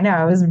like, yeah, I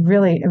know. It was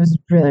really,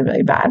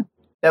 really bad.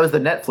 That was the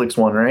Netflix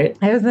one, right?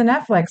 It was the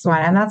Netflix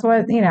one. And that's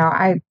what,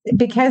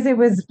 because it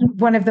was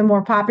one of the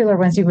more popular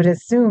ones, you would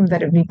assume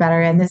that it would be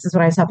better. And this is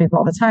what I tell people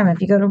all the time.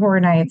 If you go to horror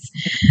nights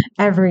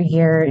every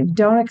year,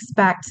 don't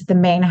expect the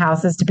main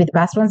houses to be the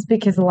best ones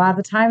because a lot of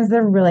the times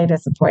they're really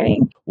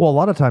disappointing. Well, a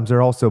lot of times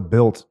they're also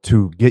built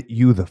to get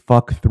you the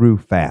fuck through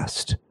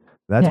fast.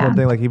 That's one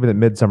thing, like even at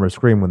Midsummer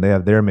Scream, when they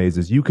have their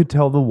mazes, you could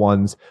tell the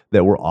ones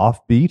that were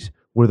offbeat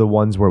were the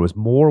ones where it was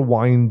more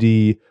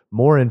windy,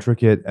 more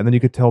intricate, and then you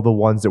could tell the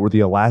ones that were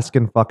the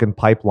Alaskan fucking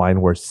pipeline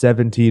where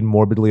 17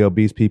 morbidly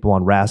obese people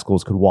on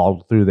Rascals could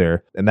waddle through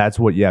there. And that's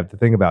what you have to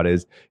think about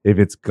is if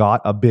it's got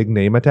a big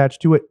name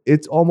attached to it,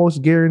 it's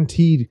almost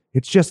guaranteed.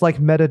 It's just like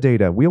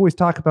metadata. We always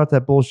talk about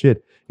that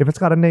bullshit. If it's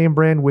got a name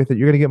brand with it,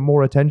 you're going to get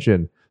more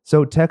attention.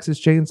 So Texas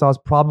Chainsaw is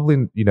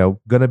probably,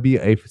 going to be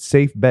a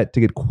safe bet to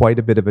get quite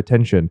a bit of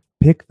attention.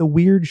 Pick the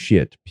weird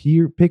shit.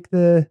 Pick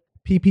the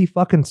PP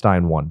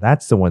Fuckenstein one.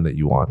 That's the one that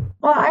you want.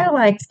 Well, I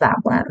liked that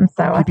one.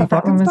 So I thought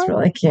that one was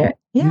really cute.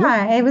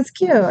 Yeah, it was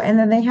cute. And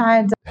then they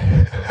had...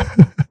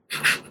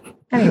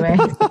 Anyway,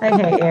 I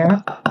hate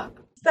you.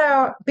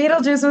 So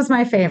Beetlejuice was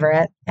my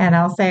favorite, and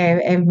I'll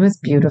say it was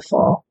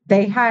beautiful.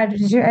 They had,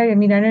 I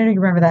know you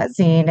remember that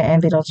scene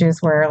in Beetlejuice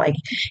where like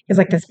it's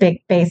like this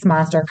big face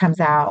monster comes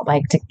out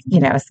like to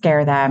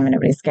scare them, and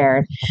nobody's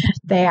scared.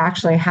 They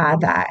actually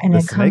had that, and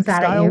it comes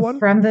out at you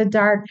from the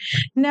dark.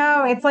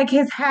 No, it's like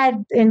his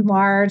head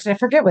enlarged. I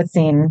forget what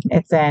scene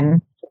it's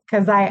in.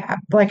 Because I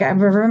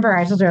remember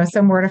I told you I was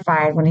so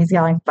mortified when he's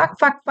yelling, fuck,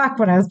 fuck, fuck,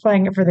 when I was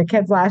playing it for the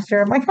kids last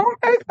year. I'm like, oh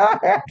my God.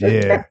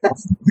 Yeah.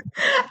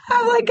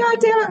 I'm like, God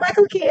damn it,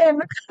 Michael Keaton.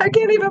 I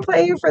can't even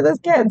play you for this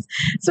kids.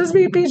 It's supposed to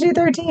be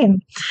PG-13.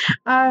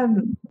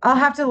 I'll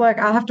have to look.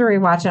 I'll have to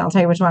rewatch it. I'll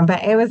tell you which one.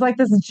 But it was like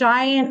this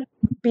giant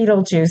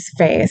Beetlejuice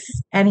face.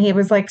 And he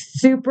was like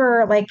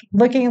super, like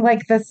looking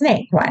like the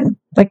snake one,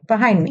 like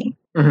behind me.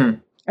 Mm-hmm.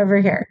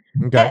 Over here.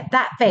 Okay.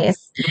 That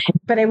face.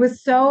 But it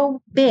was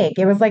so big.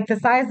 It was like the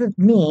size of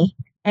me.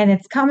 And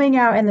it's coming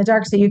out in the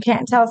dark so you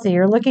can't tell. So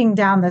you're looking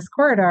down this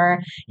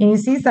corridor and you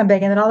see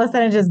something. And then all of a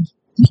sudden it just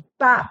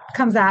bop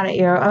comes out at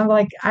you. I'm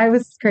like, I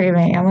was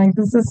screaming. I'm like,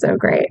 this is so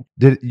great.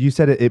 You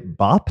said it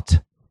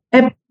bopped?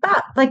 It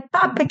bopped. Like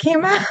bop. It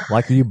came out.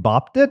 Like you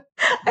bopped it?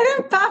 I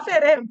didn't bop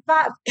it. It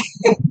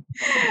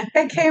bopped.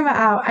 It came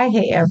out. I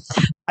hate you.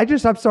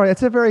 I'm sorry.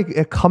 It's a very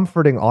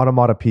comforting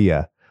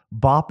onomatopoeia.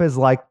 Bop is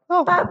like,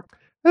 oh, bop.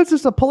 That's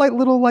just a polite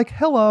little like,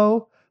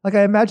 hello. Like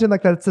I imagine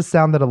like that's the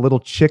sound that a little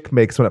chick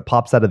makes when it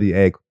pops out of the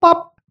egg.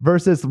 Bop.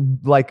 Versus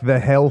like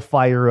the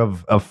hellfire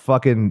of a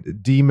fucking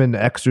demon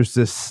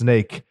exorcist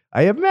snake.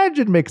 I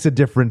imagine makes a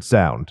different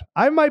sound.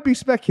 I might be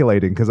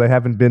speculating because I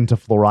haven't been to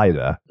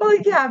Florida. Well,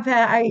 yeah,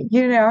 but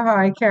you know how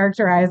I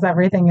characterize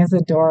everything as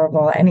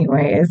adorable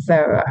anyways.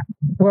 So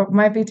what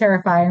might be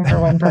terrifying for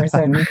one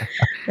person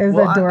is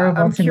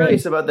adorable I'm to me. I'm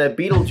curious about that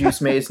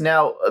Beetlejuice maze.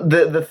 Now,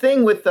 the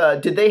thing with,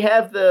 did they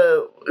have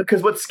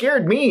because what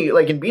scared me,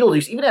 like in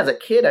Beetlejuice, even as a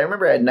kid, I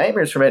remember I had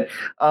nightmares from it,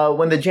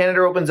 when the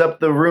janitor opens up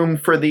the room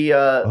for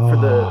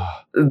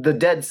the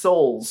dead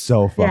souls.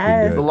 So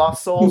fucking good. The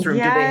Lost Souls room.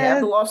 Yes. Did they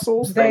have the Lost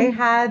Souls thing? They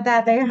had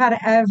that. They had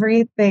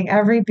everything.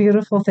 Every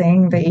beautiful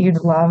thing that you'd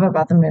love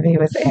about the movie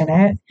was in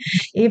it.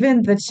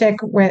 Even the chick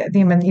with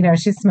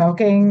she's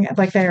smoking,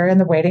 like they're in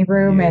the waiting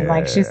room and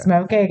like she's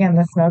smoking and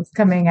the smoke's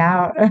coming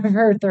out of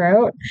her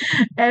throat.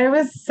 And it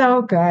was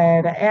so good.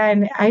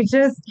 And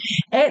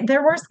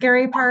there were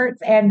scary parts.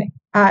 And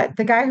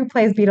the guy who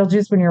plays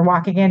Beetlejuice when you're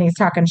walking in, he's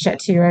talking shit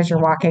to you as you're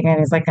walking in.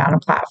 He's like on a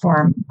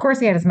platform. Of course,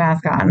 he had his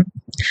mask on.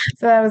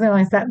 So that was the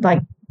only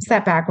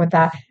setback with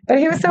that. But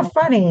he was so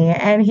funny,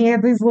 and he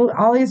had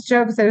all these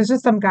jokes. It was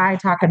just some guy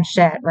talking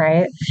shit,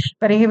 right?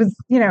 but he was,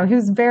 he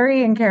was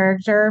very in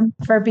character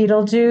for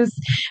Beetlejuice.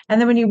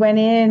 And then when you went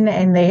in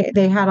and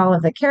they had all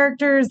of the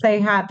characters, they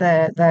had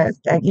the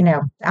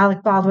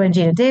Alec Baldwin,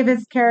 Gina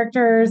Davis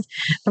characters.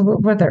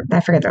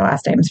 I forget their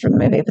last names from the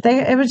movie, but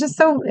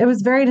it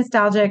was very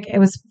nostalgic. It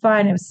was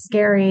fun. It was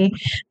scary.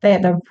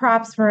 The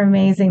props were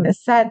amazing. The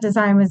set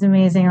design was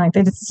amazing. Like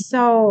they did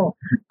so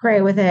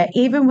great with it.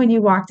 Even when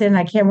you walked in,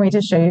 I can't wait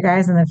to show you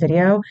guys in the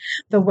video,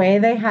 the way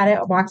they had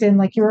it walked in,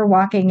 like you were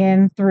walking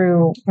in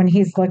through when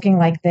he's looking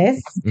like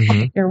this,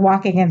 you're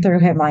walking in through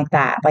him like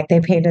that. Like they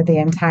painted the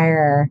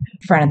entire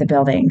front of the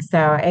building.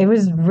 So it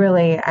was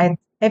really,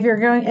 if you're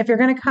going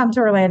to come to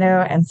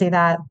Orlando and see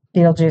that,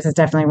 Beetlejuice is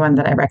definitely one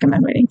that I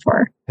recommend waiting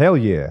for. Hell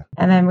yeah.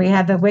 And then we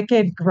had the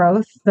Wicked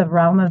Growth, the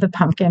Realm of the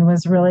Pumpkin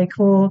was really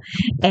cool.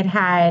 It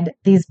had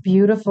these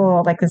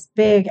beautiful, like this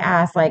big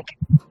ass, like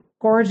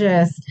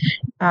gorgeous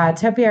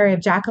topiary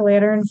of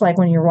jack-o'-lanterns, like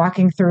when you're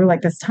walking through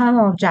like this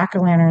tunnel of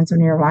jack-o'-lanterns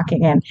when you're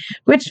walking in.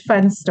 Which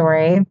fun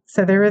story.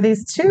 So there were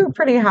these two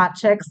pretty hot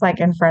chicks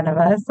like in front of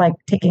us, like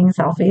taking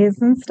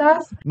selfies and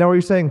stuff. Now, are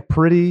you saying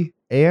pretty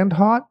and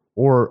hot,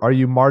 or are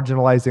you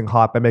marginalizing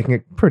hot by making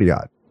it pretty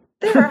hot?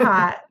 They were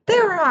hot. They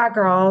were hot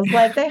girls.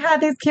 Like they had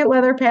these cute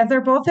leather pants.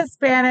 They're both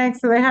Hispanic,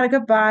 so they had a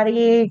good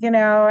body, and they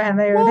had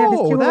these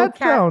cute little cat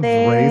sounds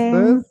things.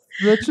 Racist.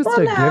 That's just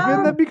a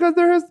given that because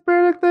they're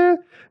Hispanic, they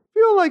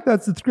feel like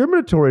that's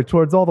discriminatory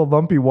towards all the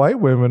lumpy white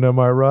women. Am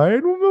I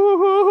right?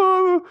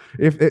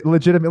 If it,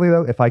 legitimately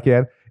though,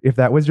 if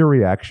that was your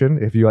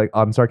reaction, if you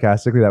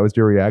unsarcastically that was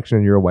your reaction,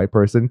 and you're a white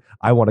person,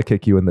 I want to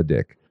kick you in the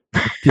dick.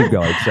 Keep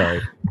going.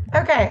 Sorry.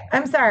 Okay,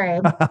 I'm sorry.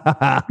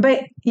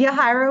 But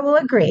Yahaira will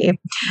agree.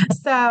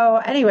 So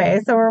anyway,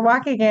 so we're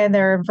walking in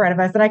there in front of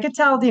us, and I could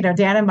tell,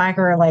 Dan and Mike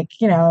are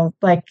looking,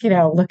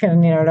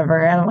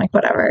 whatever. And I'm like,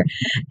 whatever.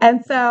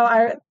 And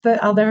so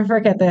I'll never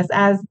forget this,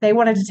 as they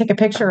wanted to take a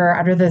picture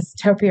under this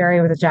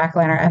topiary with a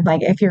jack-o'-lantern. I'm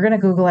like, if you're going to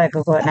Google it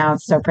now.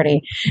 It's so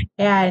pretty.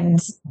 And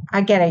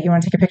I get it. You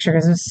want to take a picture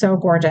because it was so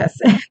gorgeous.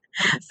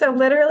 So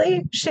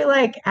literally she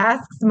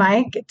asks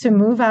Mike to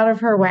move out of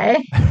her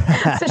way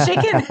so she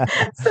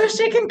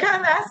can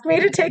come ask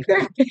me to take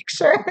their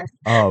picture.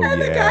 Oh,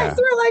 and yeah. the guys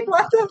were like,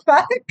 what the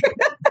fuck?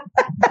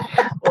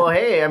 Well,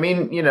 hey, I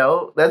mean,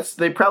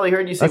 they probably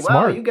heard you say, That's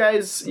wow, smart. you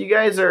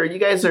guys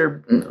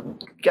are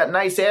got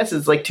nice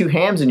asses like two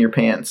hams in your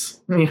pants.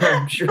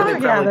 I'm sure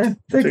they probably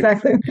that's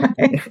exactly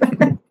right.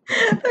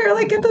 They were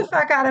like, get the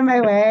fuck out of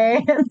my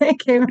way. And they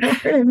came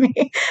over to me.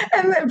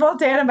 And then both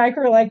Dan and Mike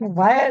were like,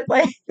 what?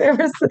 Like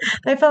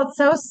they felt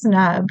so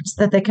snubbed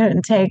that they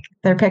couldn't take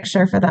their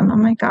picture for them. Oh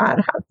my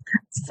God.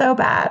 So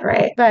bad,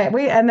 right? But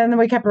then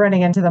we kept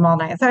running into them all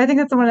night. So I think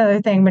that's one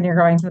other thing when you're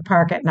going to the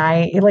park at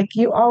night.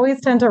 You always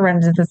tend to run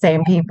into the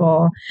same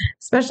people,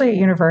 especially at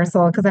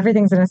Universal, because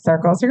everything's in a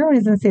circle. So you're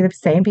always going to see the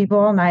same people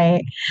all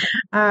night.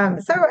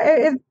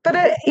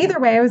 Either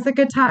way, it was a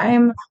good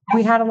time.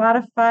 We had a lot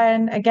of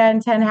fun. Again,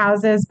 10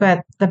 houses,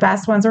 but the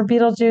best ones were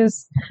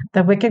Beetlejuice,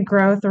 the Wicked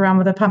Growth, the Realm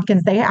of the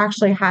Pumpkins. They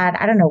actually had,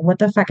 I don't know what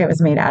the fuck it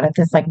was made out of,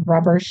 this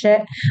rubber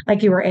shit.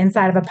 Like you were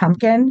inside of a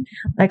pumpkin,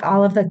 like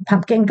all of the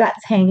pumpkin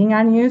guts hanging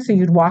on you. So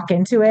you'd walk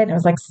into it and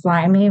it was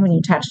slimy when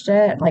you touched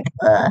it.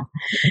 Ugh.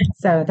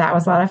 So that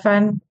was a lot of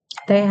fun.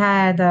 They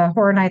had the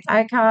Horror Nights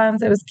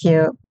icons. It was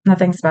cute.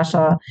 Nothing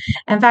special.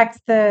 In fact,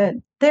 they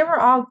were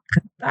all,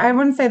 I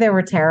wouldn't say they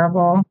were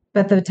terrible,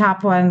 but the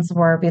top ones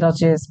were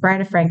Beetlejuice,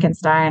 Bride of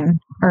Frankenstein,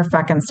 or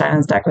Fuckenstein,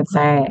 as Doug would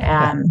say,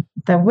 and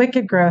the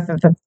Wicked Growth of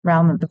the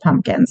Realm of the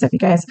Pumpkins. If you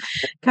guys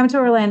come to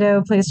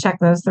Orlando, please check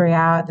those three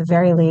out. At the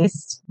very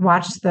least,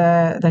 watch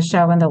the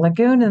show in the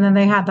lagoon. And then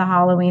they had the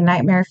Halloween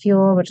Nightmare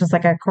Fuel, which is a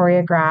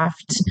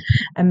choreographed,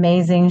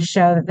 amazing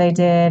show that they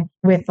did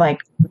with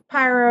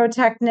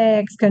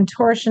pyrotechnics,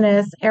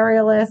 contortionists,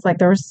 aerialists.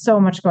 There was so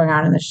much going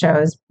on in the show.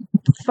 It was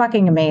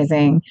fucking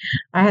amazing.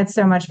 I had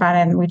so much fun,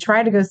 and we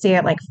tried to go see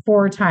it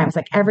 4 times.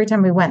 Every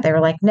time we went, they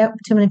were like, nope,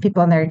 too many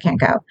people in there, you can't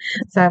go.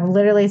 So I've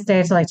literally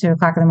stayed till 2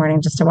 o'clock in the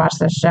morning just to watch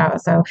this show.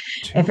 So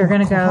if you're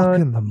going to go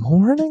in the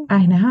morning,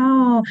 I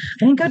know.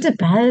 I didn't go to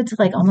bed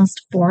till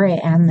almost 4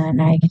 a.m. that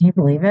night. Can you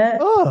believe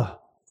it? ugh.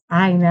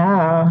 I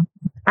know.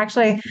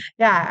 Actually,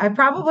 yeah, I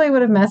probably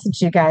would have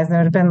messaged you guys and it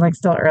would have been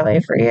still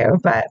early for you,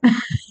 but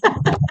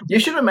You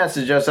should have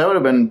messaged us. I would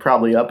have been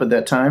probably up at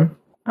that time.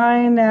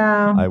 I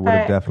know. I would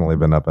have definitely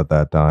been up at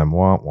that time.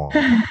 Wah, wah.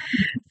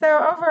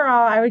 So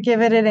overall, I would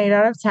give it an 8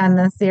 out of 10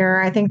 this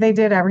year. I think they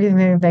did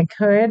everything they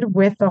could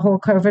with the whole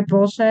COVID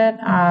bullshit.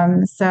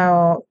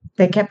 So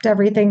they kept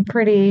everything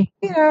pretty,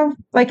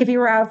 if you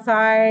were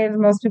outside,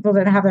 most people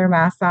didn't have their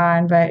masks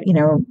on, but,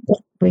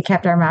 we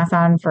kept our masks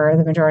on for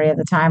the majority of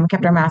the time. We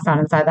kept our masks on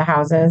inside the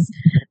houses.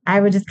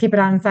 I would just keep it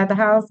on inside the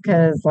house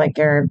because,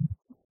 you're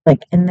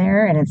in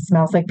there and it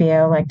smells like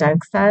BO, like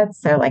Doug said.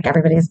 So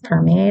everybody's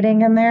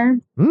permeating in there.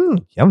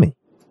 Yummy.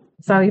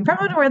 So you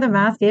probably would wear the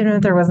mask even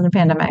if there wasn't a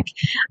pandemic.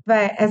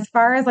 But as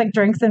far as like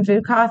drinks and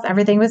food costs,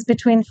 everything was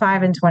between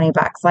 $5 and $20.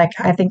 Like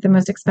I think the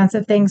most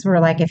expensive things were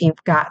like if you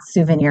got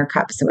souvenir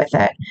cups with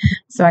it.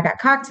 So I got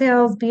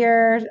cocktails,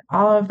 beer,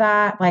 all of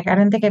that. Like I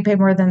didn't think I paid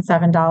more than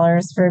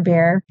 $7 for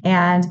beer.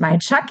 And my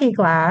Chucky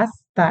glass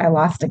that I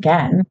lost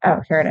again.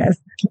 Oh, here it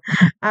is.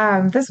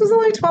 This was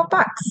only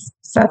 $12.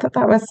 So I thought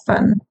that was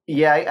fun.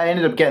 Yeah, I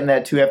ended up getting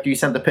that too after you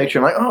sent the picture.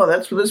 I'm like, oh,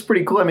 that's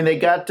pretty cool. I mean, they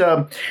got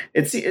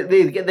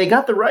they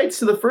got the rights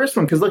to the first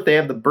one because look, they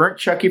have the burnt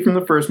Chucky from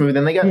the first movie.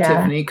 Then they got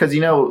Tiffany because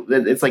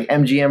it's like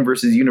MGM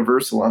versus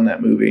Universal on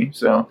that movie,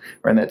 or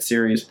in that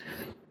series.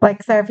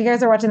 Like, so if you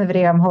guys are watching the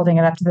video, I'm holding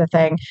it up to the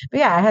thing. But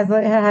yeah,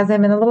 it has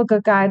him in a little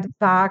good guy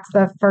box.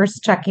 The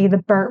first Chucky, the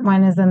burnt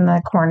one, is in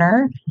the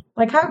corner.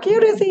 Like, how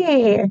cute is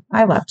he?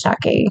 I love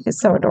Chucky.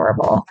 He's so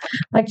adorable.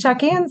 Like,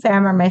 Chucky and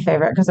Sam are my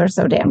favorite because they're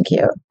so damn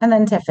cute. And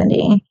then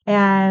Tiffany.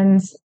 And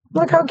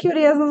look how cute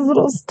he has his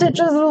little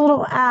stitches and a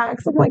little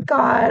axe. Oh my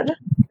God.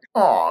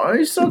 Oh,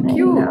 he's so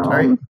cute. All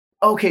right.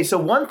 Okay, so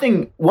one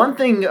thing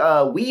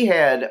we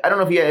had, I don't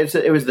know if you had,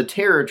 it was the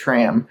Terror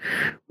Tram,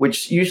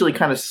 which usually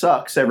kind of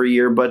sucks every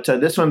year, but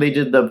this one they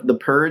did the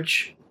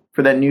Purge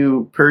for that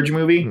new Purge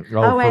movie.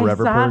 Oh, I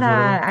saw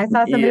that. I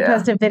saw somebody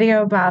post a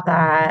video about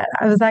that.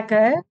 Was that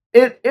good?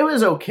 It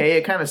was okay.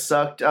 It kind of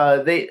sucked.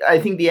 I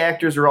think the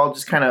actors were all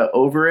just kind of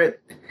over it,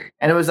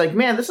 and it was like,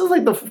 man, this is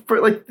like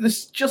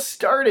this just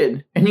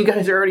started, and you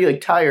guys are already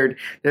like tired.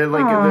 They're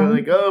like,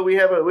 oh, we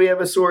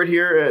have a sword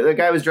here. The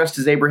guy was dressed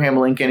as Abraham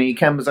Lincoln, and he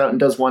comes out and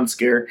does one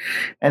scare,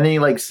 and then he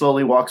like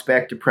slowly walks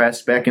back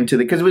depressed back into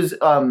because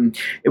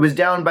it was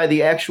down by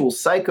the actual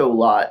Psycho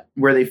lot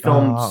where they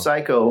filmed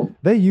Psycho.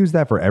 They use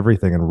that for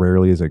everything, and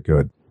rarely is it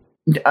good.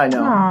 I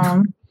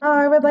know. Oh,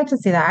 I would like to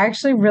see that. I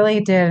actually really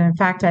did. In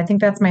fact, I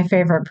think that's my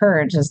favorite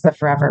Purge is the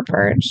Forever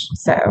Purge.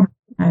 So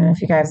I don't know if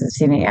you guys have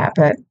seen it yet,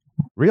 but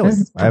really,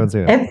 I haven't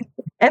seen it.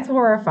 It's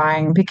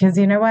horrifying because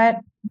you know what?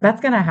 That's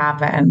going to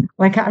happen.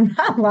 Like, I'm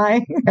not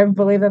lying. I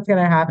believe that's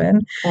going to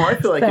happen. Oh, I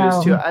feel like it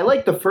is too. I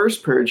like the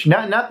first Purge,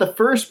 not the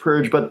first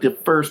Purge, but the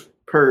first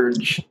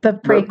Purge. The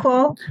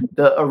prequel?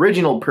 The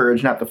original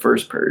Purge, not the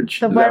first Purge.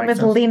 The one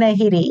with Lena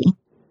Headey.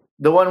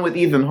 The one with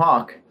Ethan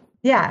Hawke.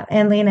 Yeah,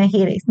 and Lena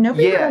Headey.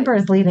 Nobody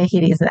remembers Lena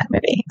Headey's in that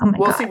movie. Oh my God.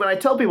 Well, see, when I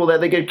tell people that,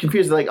 they get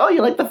confused. They're like, oh,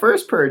 you like the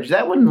first Purge?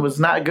 That one was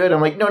not good.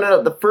 I'm like,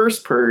 no, the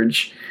first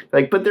Purge.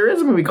 Like, but there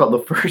is a movie called The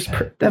First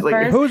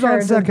Purge. Who's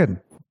on second?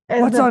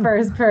 What's the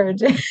first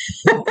Purge?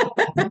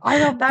 I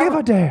don't give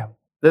a damn.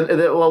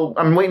 Well,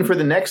 I'm waiting for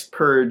the next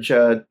Purge,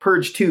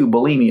 Purge 2,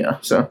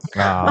 Bulimia. So.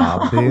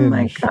 Binge. Oh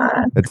my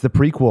God. It's the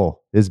prequel.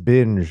 Is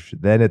Binge,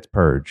 then it's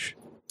Purge.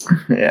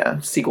 Yeah,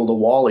 sequel to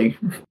Wall-E.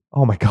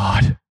 Oh my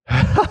God.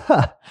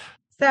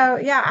 So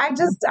yeah,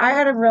 I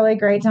had a really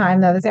great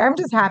time though this year. I'm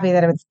just happy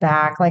that it's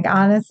back. Like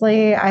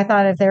honestly, I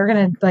thought if they were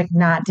gonna like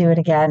not do it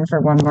again for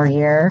one more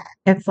year,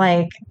 it's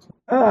like,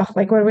 oh,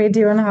 like what do we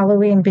do on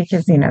Halloween?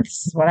 Because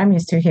this is what I'm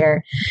used to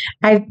here.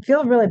 I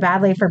feel really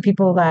badly for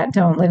people that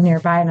don't live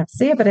nearby enough to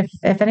see it. But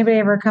if anybody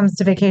ever comes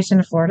to vacation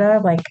to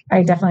Florida, like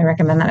I definitely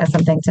recommend that as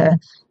something to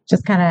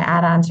just kind of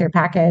add on to your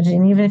package.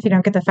 And even if you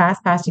don't get the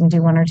fast pass, you can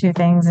do one or two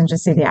things and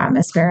just see the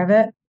atmosphere of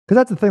it. Because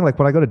that's the thing. Like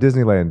when I go to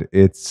Disneyland,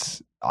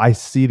 I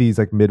see these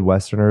like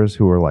Midwesterners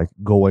who are like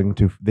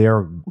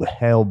they're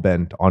hell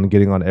bent on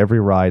getting on every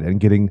ride and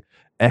getting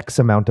X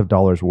amount of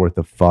dollars worth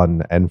of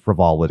fun and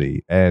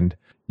frivolity. And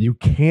you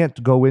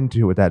can't go into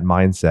it with that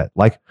mindset.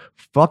 Like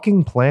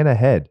fucking plan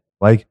ahead.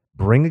 Like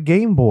bring a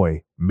Game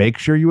Boy. Make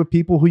sure you have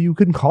people who you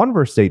can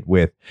conversate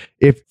with.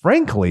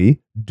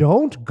 Frankly,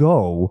 don't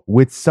go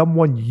with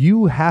someone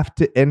you have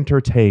to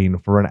entertain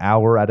for an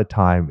hour at a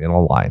time in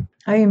a line.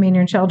 Oh, you mean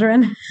your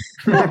children?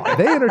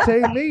 They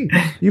entertain me.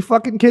 You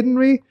fucking kidding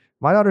me?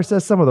 My daughter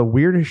says some of the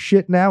weirdest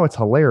shit now. It's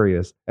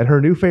hilarious. And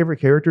her new favorite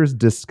character is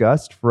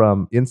Disgust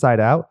from Inside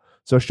Out.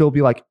 So she'll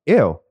be like,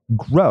 ew,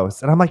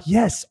 gross. And I'm like,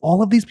 yes,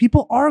 all of these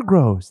people are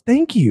gross.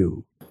 Thank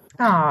you.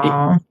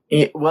 Aww.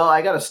 Well,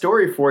 I got a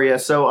story for you.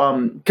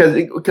 So,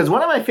 because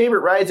one of my favorite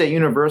rides at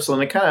Universal,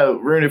 and it kind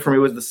of ruined it for me,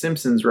 was the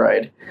Simpsons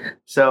ride.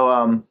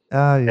 So,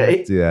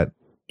 let's do that.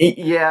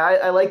 Yeah,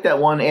 I like that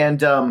one.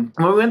 And when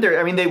we went there,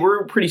 I mean, they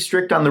were pretty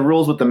strict on the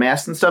rules with the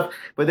masks and stuff.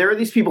 But there are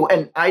these people,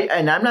 and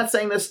I'm not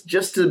saying this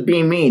just to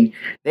be mean.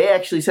 They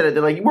actually said it.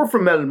 They're like, "We're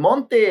from El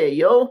Monte,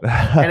 yo,"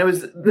 and it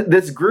was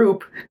this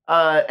group,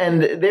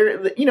 and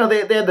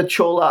they had the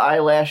chola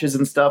eyelashes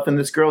and stuff. And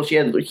this girl, she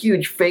had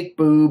huge fake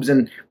boobs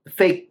and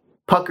fake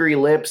puckery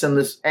lips and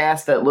this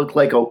ass that looked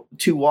like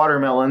two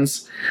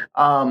watermelons.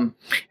 And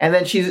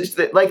then she's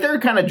like,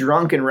 they're kind of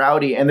drunk and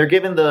rowdy, and they're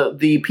giving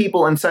the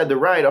people inside the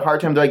ride a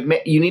hard time. They're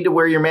like, you need to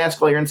wear your mask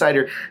while you're inside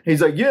here.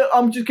 He's like, yeah,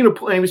 I'm just going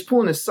to, and he was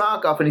pulling his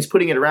sock off and he's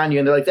putting it around you.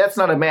 And they're like, that's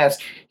not a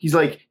mask. He's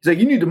like,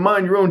 you need to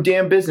mind your own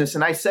damn business.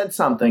 And I said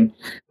something,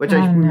 which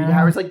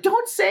I was like,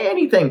 don't say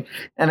anything.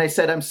 And I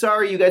said, I'm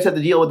sorry you guys have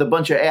to deal with a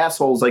bunch of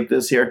assholes like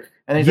this here.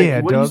 And he's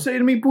like, what do you say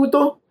to me,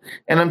 puto?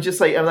 And I'm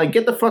like,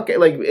 get the fuck,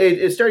 like,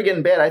 it started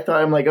getting bad. I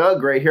thought, I'm like, oh,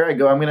 great, here I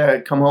go. I'm going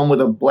to come home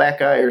with a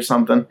black eye or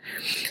something.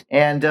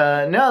 And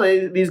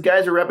no, these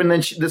guys are repping.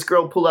 Then this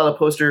girl pulled out a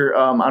poster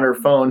on her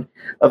phone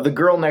of The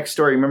Girl Next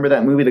Door. You remember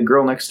that movie, The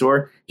Girl Next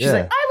Door? She's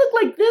like, I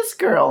look like this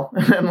girl.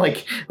 And I'm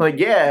like,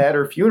 yeah, at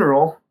her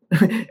funeral.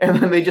 And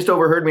then they just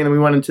overheard me, and then we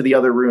went into the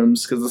other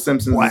rooms because The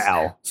Simpsons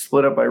is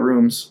split up by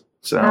rooms.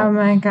 So. Oh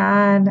my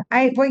God.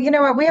 Well, you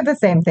know what? We have the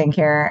same thing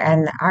here,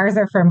 and ours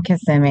are from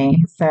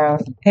Kissimmee. So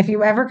if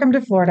you ever come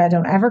to Florida,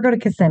 don't ever go to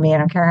Kissimmee. I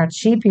don't care how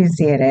cheap you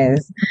see it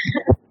is.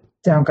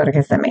 Don't go to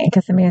Kissimmee.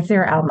 Kissimmee is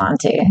your El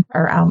Monte.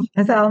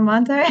 Is it El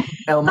Monte?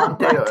 El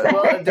Monte.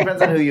 Well, it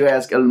depends on who you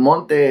ask. El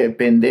Monte,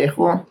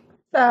 pendejo.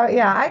 So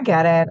yeah, I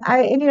get it.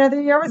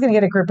 You're always going to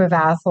get a group of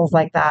assholes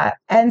like that.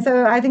 And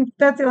so I think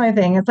that's the only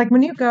thing. It's like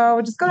when you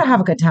go, just go to have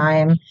a good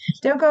time.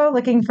 Don't go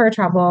looking for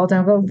trouble.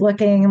 Don't go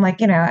looking and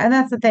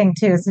that's the thing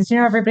too. Since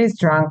everybody's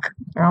drunk,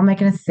 they're all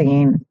making a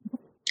scene.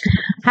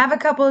 Have a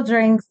couple of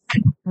drinks.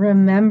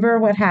 Remember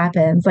what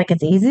happens. Like,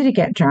 it's easy to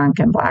get drunk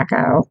and black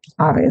out,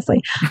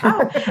 obviously.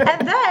 Oh,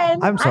 and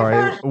then I'm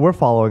sorry. We're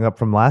following up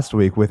from last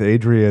week with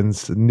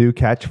Adrian's new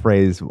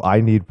catchphrase, I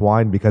need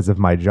wine because of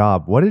my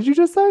job. What did you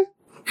just say?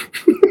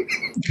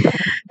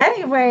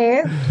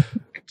 Anyways,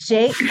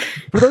 Jake.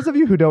 For those of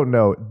you who don't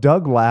know,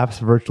 Doug laughs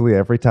virtually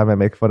every time I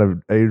make fun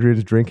of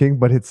Adrian's drinking,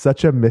 but it's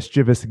such a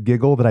mischievous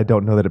giggle that I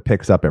don't know that it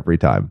picks up every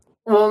time.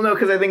 Well, no,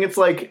 because I think it's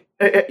like,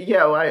 I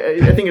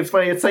think it's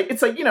funny. It's like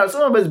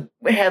some of us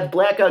have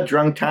blackout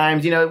drunk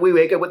times. We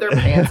wake up with our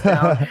pants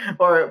down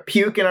or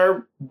puke in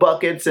our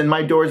buckets and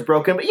my door's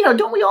broken. But,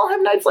 don't we all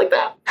have nights like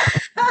that?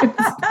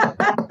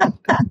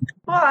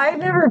 Well, I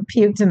never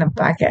puked in a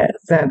bucket,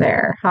 so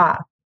there. Ha.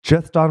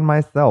 Just on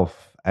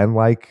myself and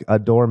like a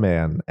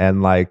doorman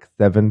and like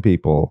 7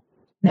 people.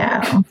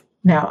 No.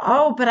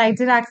 Oh, but I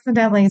did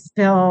accidentally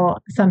spill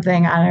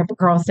something on a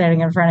girl standing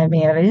in front of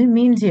me, and I didn't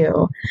mean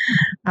to,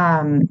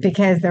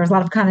 because there was a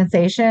lot of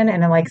condensation,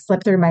 and it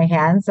slipped through my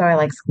hand. So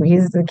I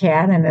squeezed the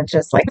can, and it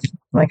just like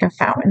a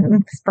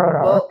fountain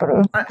spurted off.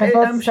 But it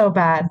felt so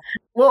bad.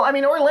 Well, I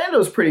mean,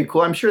 Orlando's pretty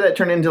cool. I'm sure that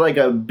turned into a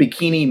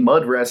bikini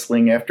mud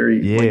wrestling after.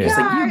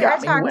 I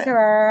talked to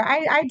her.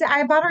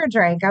 I bought her a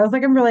drink. I was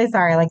like, I'm really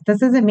sorry.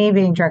 This isn't me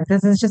being drunk.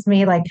 This is just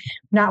me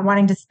not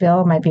wanting to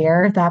spill my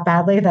beer that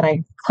badly that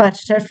I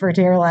clutched it for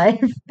dear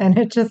life, and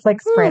it just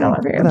sprayed all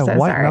over you. I'm so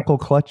white sorry. Knuckle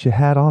clutch you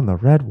had on the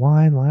red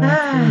wine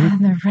last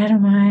week. The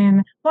red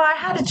wine. Well, I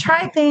had to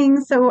try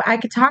things so I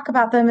could talk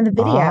about them in the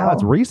video.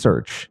 It's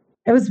research.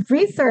 It was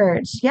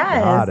research.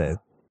 Yes. Got it.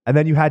 And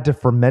then you had to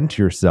ferment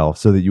yourself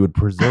so that you would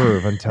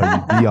preserve until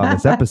you'd be on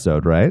this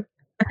episode, right?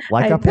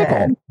 Like a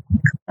pickle.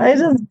 I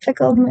just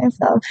pickled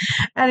myself.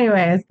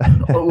 Anyways.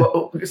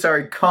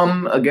 Sorry,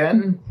 come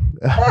again?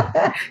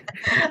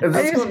 This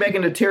is going back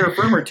into terra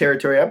firma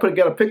territory.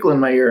 Got a pickle in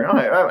my ear.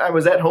 I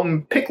was at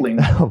home pickling.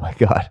 Oh my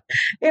God.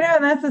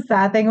 And that's the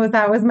sad thing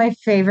that was my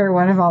favorite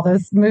one of all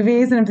those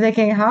movies. And I'm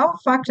thinking, how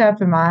fucked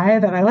up am I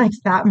that I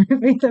liked that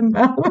movie the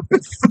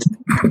most?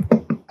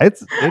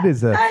 It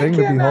is a thing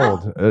to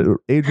behold.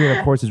 Adrian,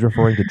 of course, is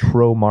referring to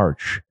Tro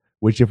March,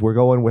 which if we're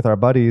going with our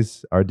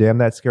buddies, our damn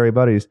that scary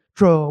buddies,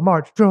 Tro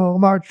March, Tro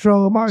March,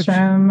 Tro March.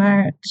 Tro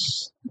March.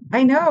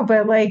 I know,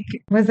 but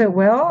was it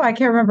Will? I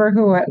can't remember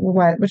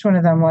which one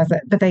of them was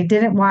it, but they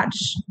didn't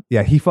watch.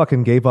 Yeah, he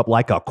fucking gave up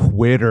like a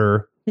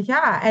quitter.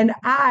 Yeah, and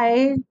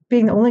I,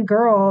 being the only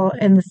girl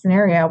in the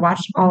scenario,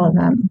 watched all of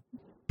them.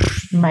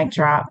 Mic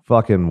drop.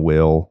 Fucking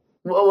Will.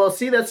 Well,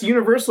 see, that's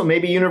Universal.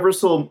 Maybe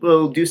Universal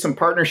will do some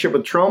partnership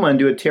with Troma and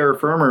do a terra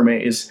firma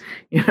maze.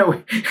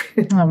 Oh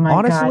my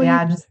Honestly, God,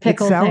 yeah, just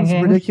pickle it sounds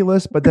thinking.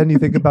 ridiculous, but then you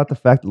think about the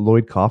fact that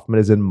Lloyd Kaufman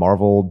is in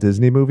Marvel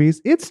Disney movies.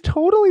 It's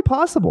totally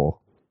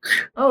possible.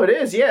 Oh, it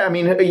is. Yeah. I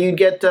mean, you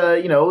get,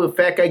 a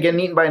fat guy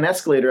getting eaten by an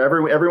escalator.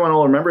 Everyone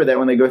will remember that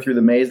when they go through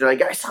the maze. They're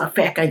like, I saw a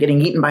fat guy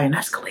getting eaten by an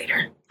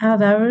escalator. Oh,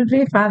 that would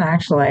be fun,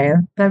 actually.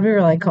 That'd be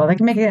really cool. They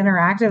can make it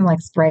interactive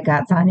and spray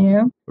guts on you.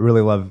 I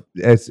really love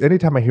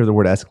anytime I hear the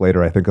word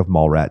escalator, I think of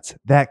Mallrats.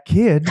 That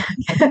kid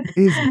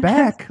is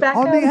back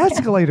on the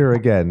escalator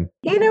again.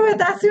 You know what?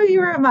 That's who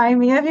you remind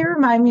me of. You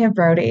remind me of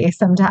Brody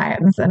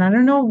sometimes. And I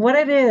don't know what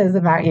it is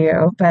about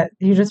you, but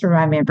you just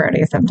remind me of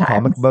Brody sometimes.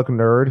 Comic book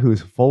nerd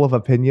who's full of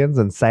opinions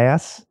and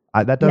sass.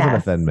 That doesn't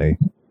offend me.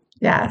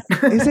 Yes.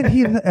 Isn't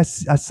he a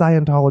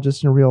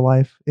Scientologist in real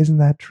life? Isn't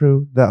that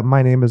true?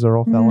 My name is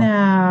Earl fella?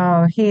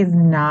 No, he's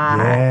not.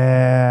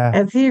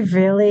 Yeah. Is he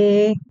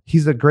really?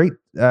 He's a great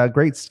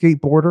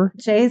skateboarder.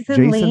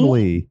 Jason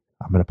Lee.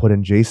 I'm going to put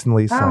in Jason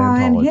Lee Scientology.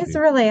 And he's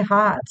really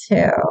hot too.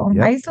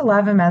 Yep. I used to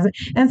love him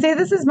and see,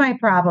 this is my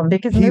problem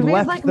because he movies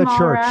left like the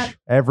church.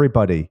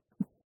 Everybody.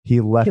 He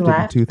left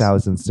in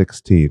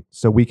 2016.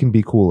 So we can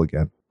be cool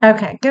again.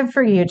 Okay, good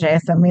for you,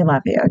 Jason. We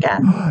love you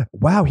again.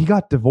 Wow, he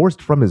got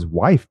divorced from his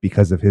wife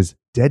because of his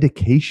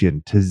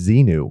dedication to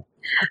Xenu.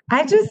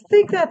 I just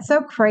think that's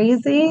so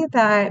crazy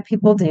that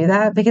people do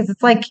that because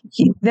it's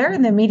they're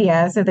in the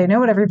media, so they know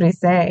what everybody's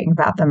saying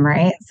about them,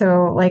 right?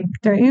 So,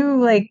 don't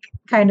you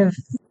kind of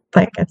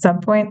at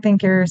some point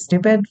think you're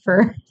stupid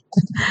for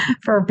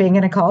for being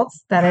in a cult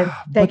that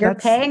But you're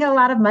that's- paying a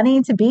lot of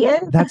money to be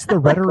in? That's the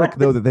rhetoric,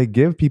 though, that they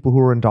give people who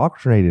are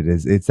indoctrinated.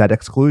 It's that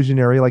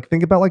exclusionary. Like,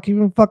 think about like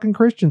even fucking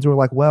Christians who are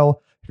like,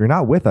 well, if you're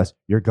not with us,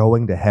 you're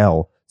going to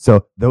hell.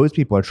 So those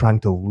people are trying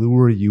to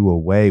lure you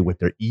away with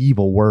their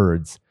evil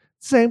words.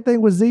 Same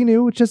thing with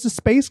Xenu, it's just a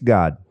space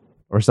god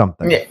or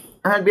something. Yeah.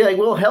 I'd be like,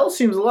 well, hell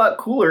seems a lot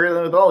cooler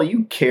than with all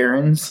you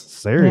Karens.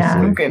 Seriously.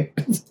 Yeah. Okay.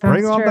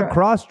 Bring on the true.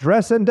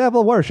 cross-dressing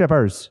devil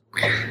worshippers.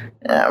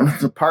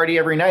 It's a party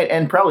every night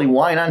and probably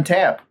wine on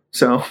tap.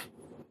 So,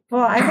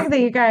 Well, I think that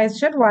you guys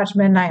should watch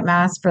Midnight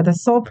Mass for the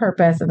sole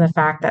purpose of the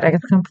fact that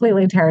it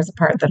completely tears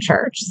apart the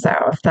church. So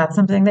if that's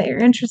something that you're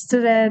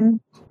interested in,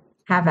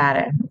 have at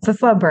it. It's a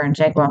slow burn.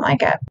 Jake won't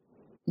like it.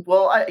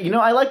 well,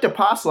 I liked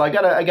Apostle. I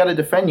gotta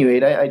defend you,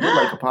 Aid. I did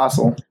like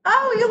Apostle.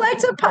 Oh, you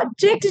liked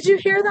Jake, did you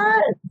hear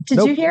that? Did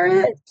Nope. you hear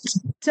it?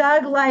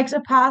 Doug liked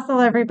Apostle,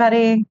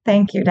 everybody.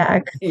 Thank you,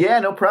 Doug. Yeah,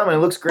 no problem. It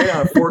looks great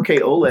on a 4K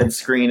OLED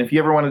screen. If you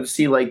ever wanted to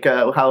see like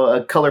how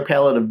a color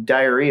palette of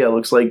diarrhea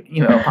looks like,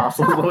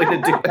 Apostle is the way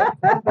to do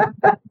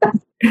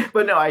it.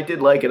 But no, I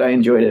did like it. I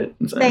enjoyed it.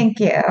 So. Thank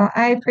you.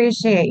 I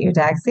appreciate you,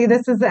 Doug. See,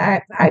 this is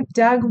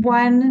Doug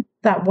won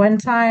that one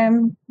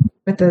time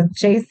with the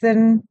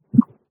Jason.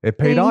 It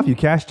paid off. You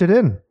cashed it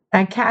in.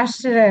 I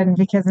cashed it in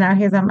because now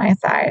he's on my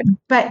side.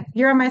 But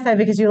you're on my side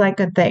because you like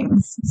good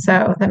things.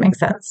 So that makes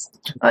sense.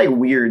 I like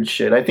weird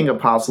shit. I think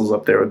Apostle's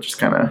up there with just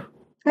kind of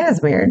It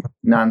is weird.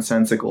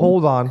 nonsensical.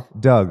 Hold on.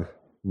 Doug,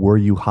 were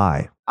you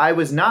high? I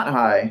was not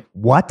high.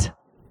 What?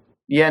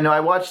 Yeah, no, I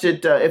watched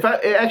it. If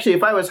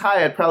I was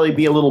high, I'd probably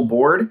be a little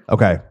bored.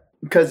 Okay.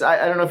 Because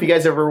I don't know if you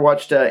guys ever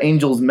watched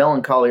Angel's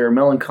Melancholy or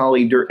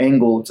Melancholy der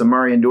Engel. It's a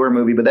Marion Dor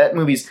movie, but that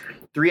movie's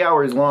 3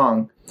 hours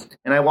long.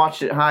 And I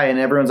watched it high, and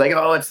everyone's like,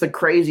 oh, it's the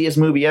craziest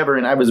movie ever.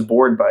 And I was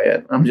bored by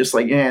it. I'm just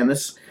like, man,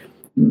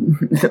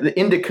 the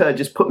indica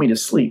just put me to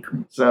sleep.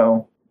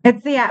 So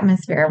It's the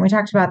atmosphere. We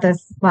talked about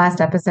this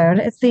last episode.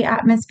 It's the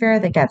atmosphere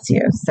that gets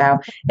you. So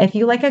if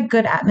you like a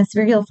good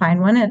atmosphere, you'll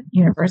find one at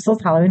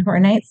Universal's Halloween Horror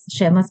Nights.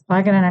 Shameless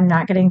plug, and I'm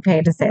not getting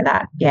paid to say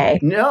that. Yay.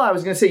 no, I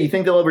was going to say, you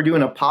think they'll ever do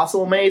an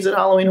Apostle maze at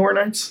Halloween Horror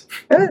Nights?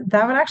 Ooh,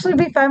 that would actually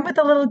be fun with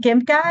the little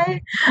gimp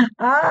guy.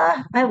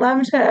 I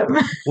loved him.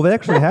 Well, they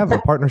actually have a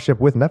partnership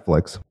with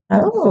Netflix.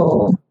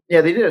 Oh,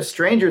 Yeah, they did a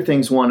Stranger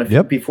Things one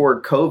Yep.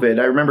 before COVID.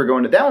 I remember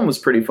going to that one. Was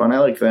pretty fun. I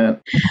like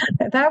that.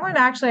 that one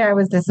actually, I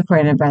was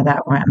disappointed by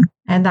that one.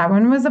 And that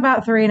one was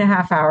about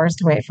 3.5 hours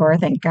to wait for.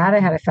 Thank God I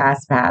had a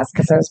fast pass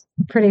because I was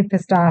pretty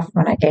pissed off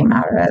when I came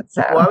out of it.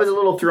 So Well, I was a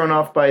little thrown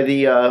off by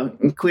the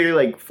clear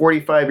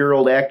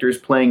 45-year-old actors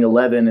playing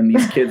 11 and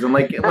these kids. I'm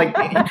like you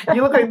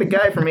look like the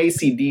guy from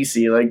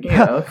AC/DC,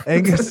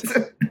 Angus.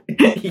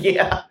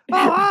 Yeah.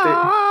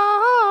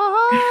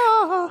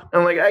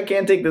 I'm like, I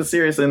can't take this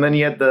seriously. And then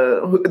you had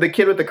the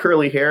kid with the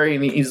curly hair,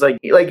 and he's like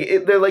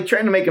they're like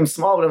trying to make him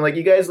small, but I'm like,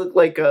 you guys look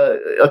like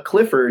a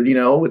Clifford,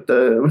 with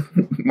the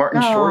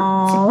Martin Short.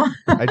 Aw.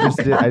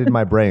 I did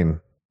my brain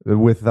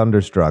with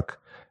Thunderstruck.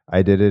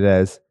 I did it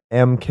as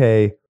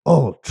MK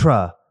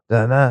Ultra.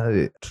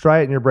 Try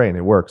it in your brain.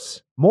 It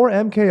works. More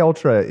MK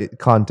Ultra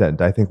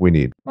content I think we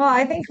need. Well,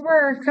 I think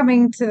we're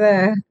coming to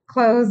the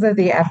close of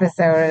the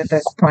episode at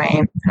this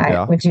point.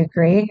 Yeah. Would you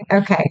agree?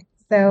 Okay.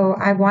 So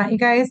I want you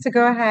guys to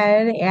go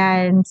ahead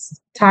and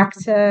talk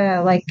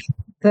to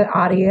the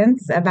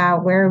audience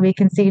about where we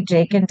can see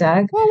Jake and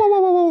Doug.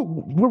 Whoa.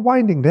 We're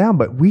winding down,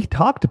 but we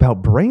talked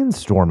about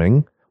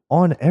brainstorming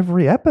on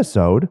every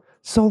episode.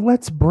 So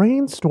let's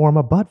brainstorm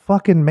a butt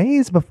fucking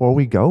maze before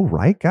we go,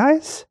 right,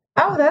 guys?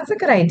 Oh, that's a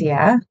good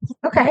idea.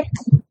 Okay.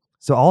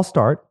 So I'll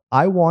start.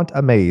 I want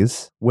a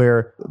maze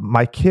where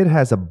my kid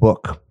has a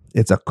book.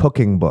 It's a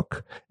cooking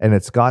book, and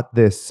it's got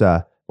this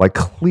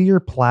clear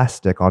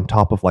plastic on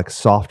top of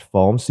soft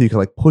foam, so you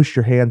can push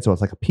your hand so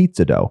it's like a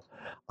pizza dough.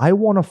 I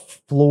want a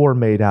floor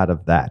made out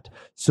of that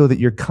so that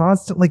you're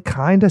constantly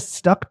kind of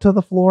stuck to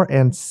the floor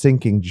and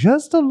sinking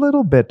just a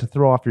little bit to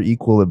throw off your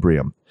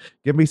equilibrium.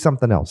 Give me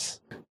something else.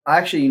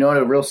 Actually, you know what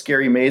a real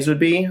scary maze would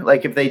be?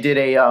 Like if they did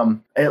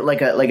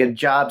a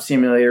job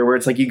simulator where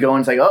it's like you go and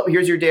it's like, oh,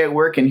 here's your day at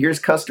work and here's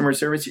customer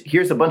service.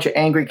 Here's a bunch of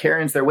angry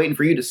Karens. They're waiting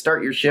for you to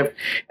start your shift.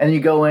 And then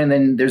you go in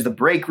and there's the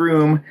break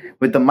room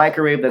with the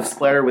microwave that's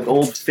splattered with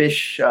old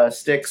fish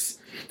sticks.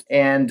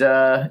 And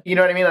you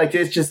know what I mean?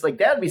 It's just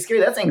that'd be scary.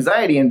 That's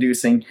anxiety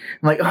inducing.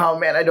 I'm like, oh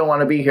man, I don't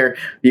want to be here.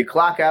 You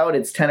clock out.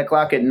 It's 10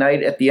 o'clock at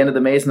night at the end of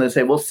the maze. And they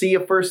say, we'll see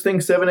you first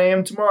thing 7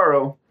 a.m.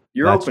 tomorrow.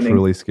 You're That's opening.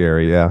 truly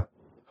scary, yeah.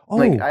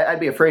 Oh, I'd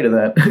be afraid of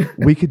that.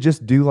 we could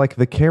just do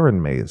the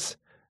Karen maze.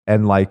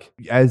 And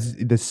as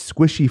the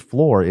squishy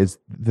floor is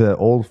the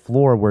old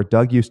floor where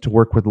Doug used to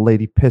work where the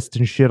lady pissed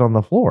and shit on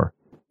the floor.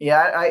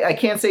 Yeah, I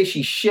can't say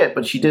she shit,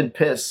 but she did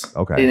piss.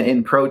 Okay.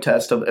 In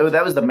protest of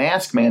that was the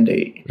mask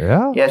mandate.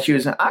 Yeah. Yeah, she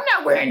was. I'm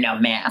not wearing no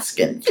mask,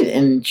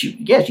 and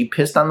she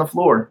pissed on the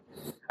floor.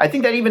 I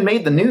think that even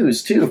made the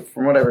news too,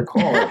 from what I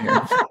recall.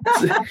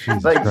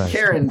 Jesus Like Christ.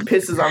 Karen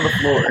pisses on the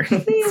floor.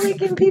 See, we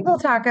can people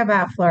talk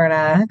about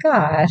Florida.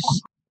 Gosh.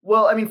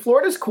 Well, I mean,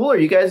 Florida's cooler.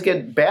 You guys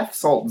get bath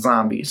salt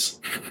zombies.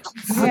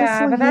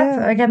 Yeah,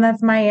 Honestly, but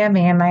that's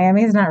Miami, and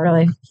Miami's not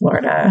really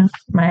Florida.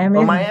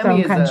 Miami's its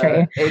own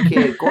country.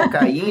 aka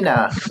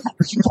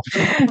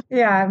cocaína.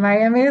 Yeah,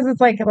 Miami's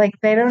it's like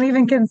they don't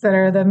even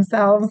consider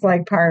themselves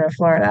like part of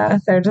Florida.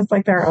 They're just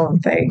like their own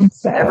thing.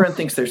 So Everyone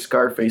thinks they're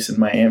Scarface in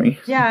Miami.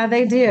 yeah,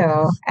 they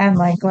do. And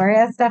like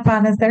Gloria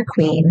Estefan is their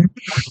queen.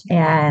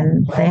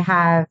 And they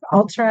have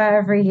Ultra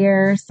every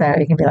year. So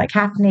you can be like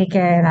half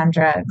naked on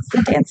drugs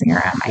and dancing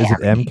around Miami. Is it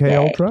MK Yay.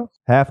 Ultra?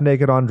 Half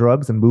naked on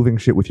drugs and moving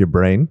shit with your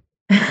brain.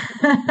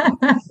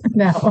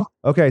 No.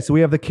 Okay, so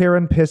we have the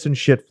Karen piss and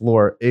shit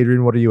floor.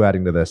 Adrian, what are you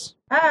adding to this?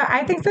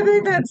 I think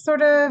something that's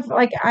sort of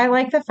like I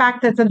like the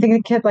fact that something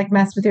that could like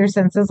mess with your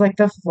senses, like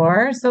the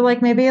floor. So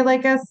like maybe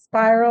like a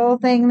spiral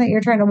thing that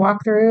you're trying to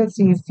walk through,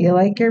 so you feel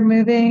like you're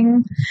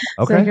moving.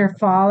 Okay. So you're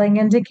falling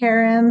into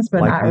Karens,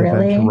 but Like not the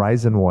really. Event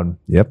Horizon one.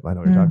 Yep, I know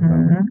what you're talking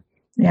about. Mhm.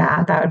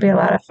 Yeah, that would be a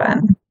lot of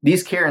fun.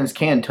 These Karens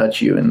can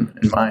touch you in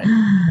mine.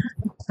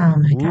 Oh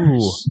my Ooh.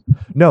 gosh.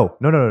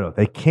 No.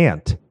 They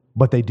can't,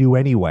 but they do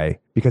anyway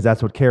because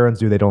that's what Karens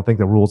do. They don't think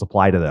the rules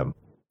apply to them.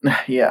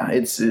 Yeah,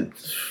 it's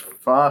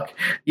fuck.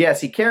 Yeah,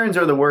 see, Karens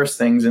are the worst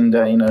things, and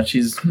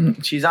she's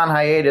on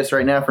hiatus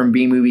right now from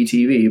B Movie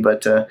TV,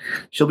 but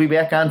she'll be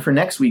back on for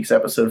next week's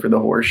episode for the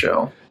horror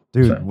show.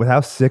 Dude, So- with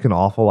how sick and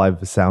awful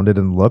I've sounded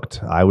and looked,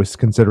 I was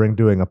considering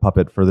doing a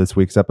puppet for this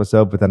week's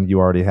episode, but then you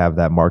already have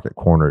that market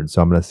cornered,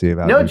 so I'm going to see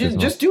about No, it.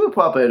 just do a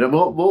puppet.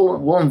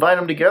 We'll invite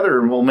them together,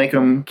 and we'll make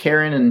them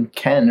Karen and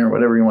Ken or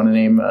whatever you want to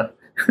name the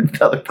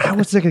other I puppet.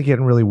 was sick of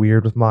getting really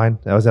weird with mine.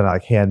 I was gonna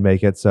hand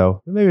make it,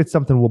 so maybe it's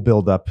something we'll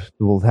build up.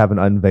 We'll have an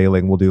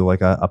unveiling. We'll do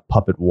like a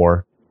puppet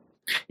war.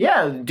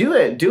 Yeah, do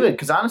it.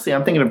 Because honestly,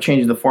 I'm thinking of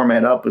changing the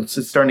format up. It's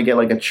starting to get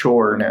like a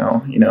chore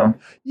now.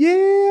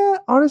 Yeah,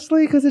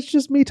 honestly, because it's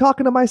just me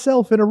talking to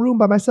myself in a room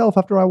by myself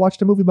after I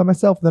watched a movie by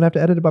myself, and then I have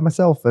to edit it by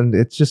myself, and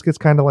it just gets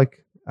kind of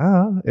like,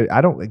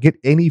 I don't get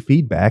any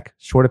feedback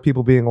short of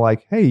people being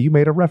like, "Hey, you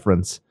made a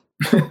reference."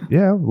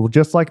 Yeah, well,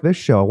 just like this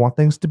show, I want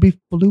things to be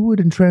fluid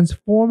and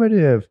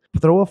transformative.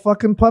 Throw a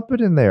fucking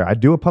puppet in there. I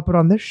do a puppet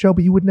on this show,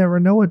 but you would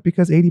never know it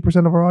because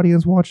 80% of our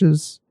audience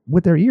watches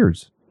with their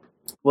ears.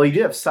 Well, you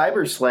do have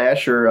Cyber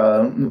Slash or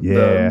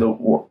Yeah.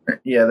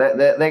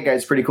 that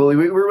guy's pretty cool.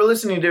 We were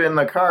listening to it in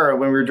the car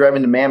when we were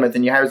driving to Mammoth,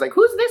 and I was like,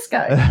 "Who's this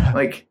guy?"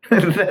 Like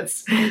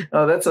that's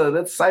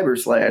Cyber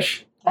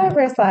Slash.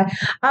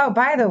 Oh,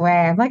 by the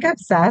way, I'm like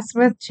obsessed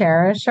with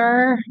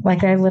Cherisher.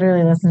 Like I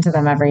literally listen to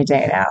them every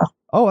day now.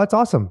 Oh, that's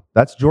awesome.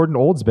 That's Jordan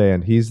Old's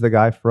band. He's the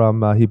guy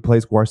from, he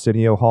plays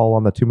Arsenio Hall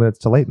on the 2 Minutes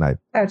to Late Night.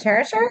 Oh,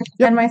 Cherisher?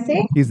 Yep.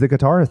 NYC? He's the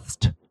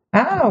guitarist.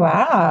 Oh,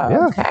 wow.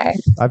 Yeah. Okay.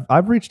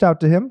 I've reached out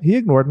to him. He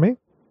ignored me.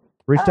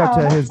 Reached out to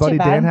Oh, his that's buddy too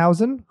bad.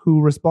 Danhausen,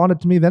 who responded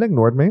to me, then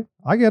ignored me.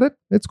 I get it.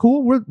 It's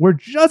cool. We're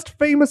just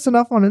famous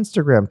enough on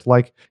Instagram to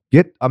like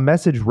get a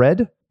message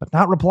read, but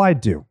not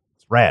replied to.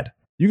 It's rad.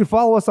 You can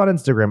follow us on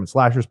Instagram at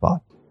SlashersPod.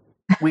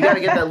 We got to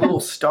get that little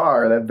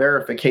star, that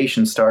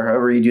verification star.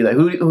 However you do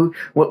that.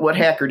 What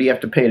hacker do you have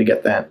to pay to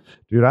get that?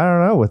 Dude, I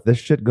don't know. With this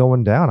shit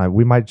going down,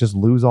 we might just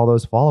lose all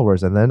those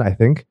followers. And then I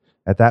think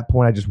at that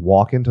point, I just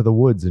walk into the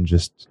woods and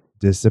just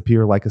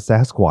disappear like a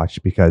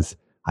Sasquatch because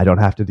I don't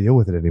have to deal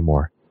with it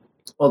anymore.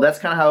 Well, that's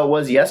kind of how it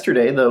was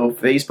yesterday, though.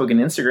 Facebook and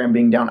Instagram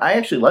being down. I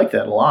actually like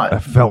that a lot.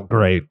 It felt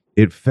great.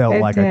 It felt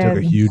It like I took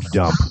a did. huge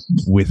dump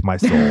with my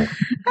soul.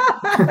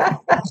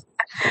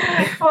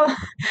 Well,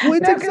 Well,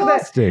 it's No, 'cause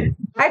exhausting.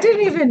 I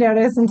didn't even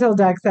notice until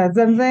Doug said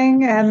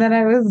something, and then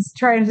I was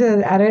trying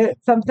to edit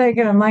something,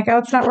 and I'm like, "Oh,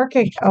 it's not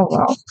working." Oh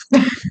well.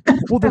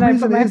 Well, the And I put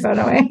reason my is, phone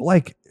away.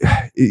 like,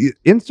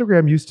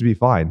 Instagram used to be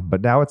fine,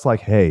 but now it's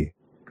like, hey,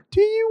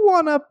 do you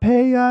want to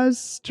pay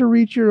us to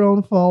reach your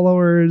own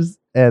followers?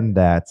 And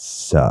that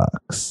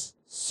sucks.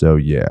 So,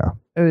 yeah.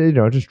 And,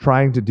 just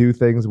trying to do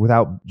things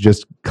without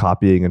just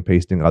copying and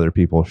pasting other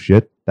people's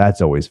shit.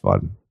 That's always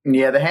fun.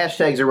 Yeah, the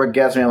hashtags are what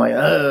gets me. I'm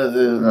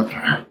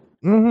like,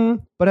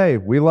 But hey,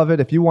 we love it.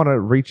 If you want to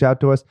reach out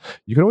to us,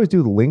 you can always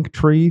do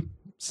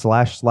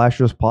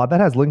Linktree/SlashersPod. That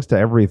has links to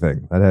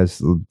everything. That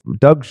has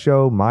Doug's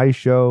show, my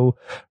show,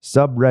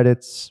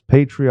 subreddits,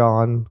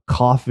 Patreon,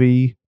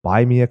 coffee,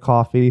 buy me a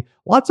coffee.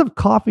 Lots of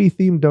coffee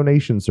themed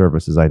donation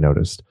services, I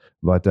noticed.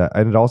 But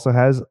and it also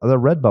has the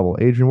Redbubble.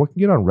 Adrian, what can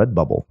you get on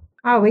Redbubble?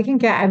 Oh, we can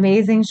get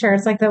amazing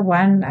shirts like the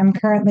one I'm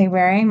currently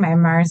wearing, my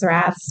Mars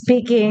Wrath.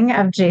 Speaking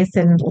of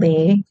Jason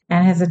Lee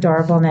and his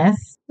adorableness.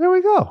 There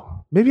we go.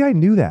 Maybe I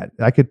knew that.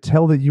 I could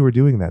tell that you were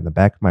doing that in the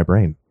back of my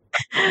brain.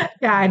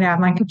 Yeah, I know.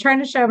 I'm trying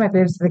to show my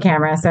boobs to the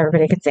camera so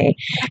everybody could see.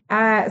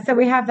 So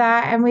we have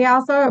that. And we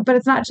also, but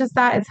it's not just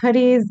that, it's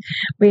hoodies.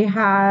 We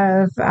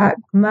have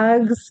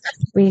mugs.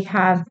 We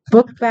have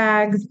book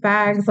bags,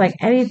 like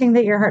anything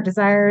that your heart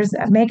desires,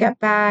 makeup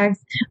bags,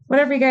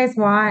 whatever you guys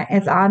want.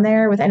 It's on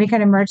there with any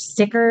kind of merch,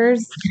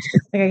 stickers.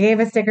 Like I gave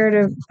a sticker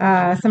to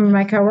some of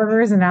my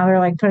coworkers and now they're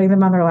like putting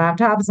them on their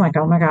laptops. I'm like,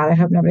 oh my God, I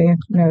hope nobody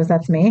knows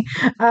that's me.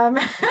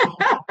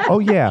 Oh,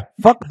 yeah.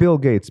 Fuck Bill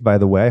Gates, by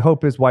the way. I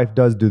hope his wife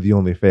does do the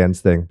OnlyFans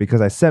thing because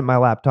I sent my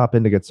laptop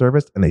in to get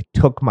serviced and they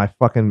took my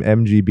fucking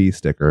MGB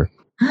sticker.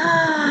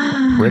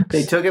 Pricks.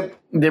 They took it.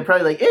 They're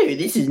probably like, "Oh,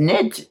 this is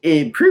not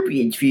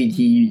appropriate for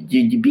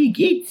the Bill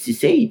Gates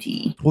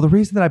Society." Well, the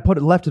reason that I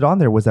left it on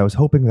there was I was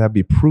hoping that'd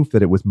be proof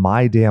that it was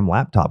my damn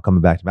laptop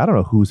coming back to me. I don't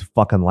know whose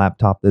fucking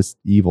laptop this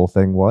evil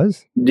thing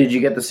was. Did you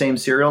get the same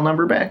serial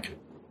number back?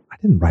 I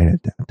didn't write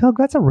it down. Doug,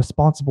 that's a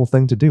responsible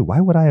thing to do. Why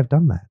would I have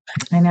done that?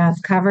 I know it's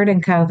covered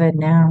in COVID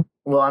now.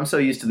 Well, I'm so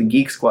used to the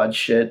Geek Squad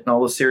shit and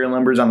all the serial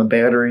numbers on the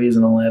batteries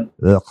and all that.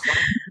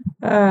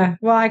 Ugh.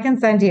 Well, I can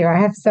send you. I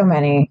have so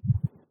many.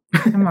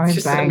 I'm always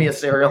Just send me a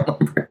serial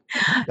number.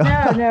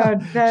 No.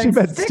 She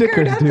meant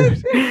stickers,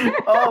 dude.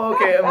 Oh,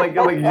 okay. I'm like,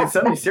 you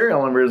send me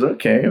serial numbers.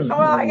 Okay.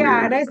 Well,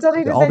 yeah, and I still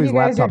need to All send these you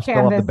guys your laptops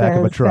fell off the back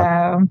of a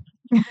canvases.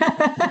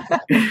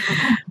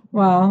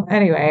 Well,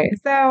 anyway,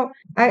 so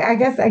I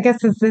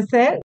guess is this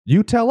it?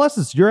 You tell us.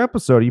 It's your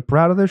episode. Are you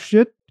proud of this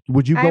shit?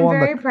 Would you I'm go on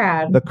very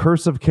proud. the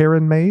Curse of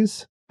Karen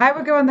Mays? I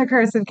would go on the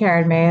Curse of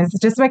Karen Mays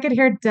just so I could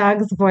hear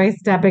Doug's voice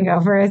dubbing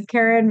over as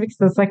Karen because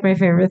that's like my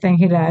favorite thing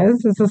he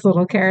does. Is this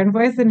little Karen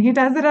voice, and he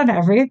does it on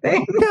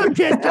everything. What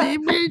do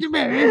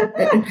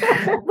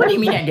you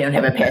mean I don't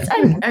have a past?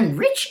 I'm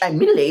rich, I'm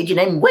middle-aged,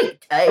 and I'm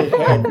white. I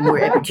have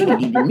more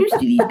opportunity than most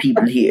of these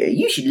people here.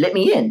 You should let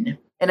me in.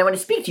 And I want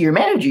to speak to your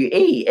manager,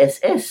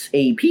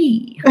 ASSAP.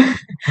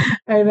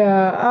 I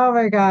know. Oh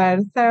my God.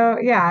 So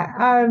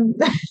yeah,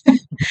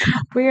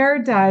 we are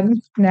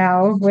done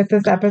now with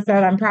this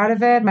episode. I'm proud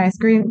of it. My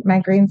green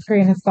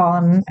screen has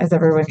fallen, as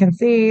everyone can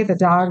see. The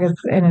dog is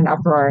in an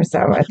uproar,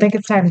 so I think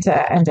it's time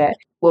to end it.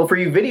 Well, for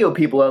you video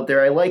people out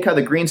there, I like how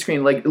the green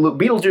screen, like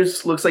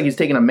Beetlejuice looks like he's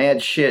taking a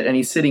mad shit and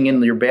he's sitting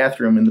in your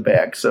bathroom in the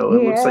back. So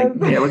it looks like,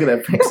 yeah, look at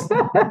that face.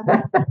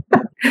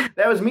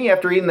 That was me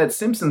after eating that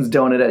Simpsons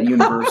donut at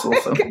Universal.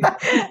 So.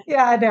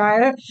 Yeah, no,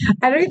 I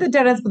don't eat the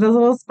donuts, but those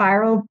little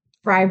spiral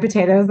fried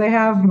potatoes they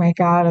have. Oh my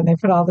God. And they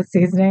put all the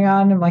seasoning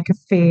on. I'm like a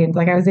fiend.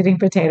 Like I was eating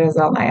potatoes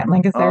all night. I'm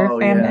like, is there a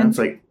famine? Yeah. It's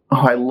like,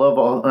 I love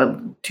all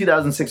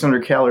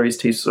 2,600 calories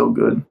taste so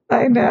good.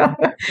 I know.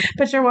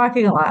 But you're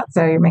walking a lot,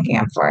 so you're making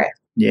up for it.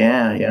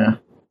 Yeah.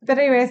 But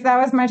anyways, that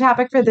was my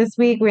topic for this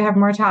week. We have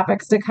more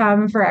topics to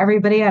come for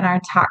everybody on our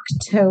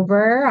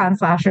Talktober on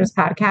Slashers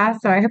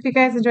podcast. So I hope you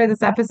guys enjoyed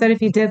this episode. If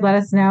you did, let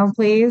us know,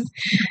 please.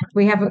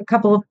 We have a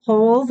couple of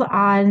polls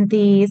on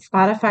the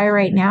Spotify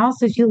right now.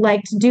 So if you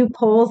like to do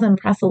polls and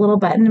press a little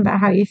button about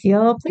how you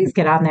feel, please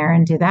get on there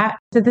and do that.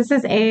 So this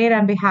is Aid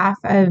on behalf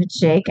of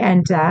Jake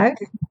and Doug.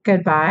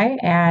 Goodbye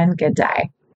and good day.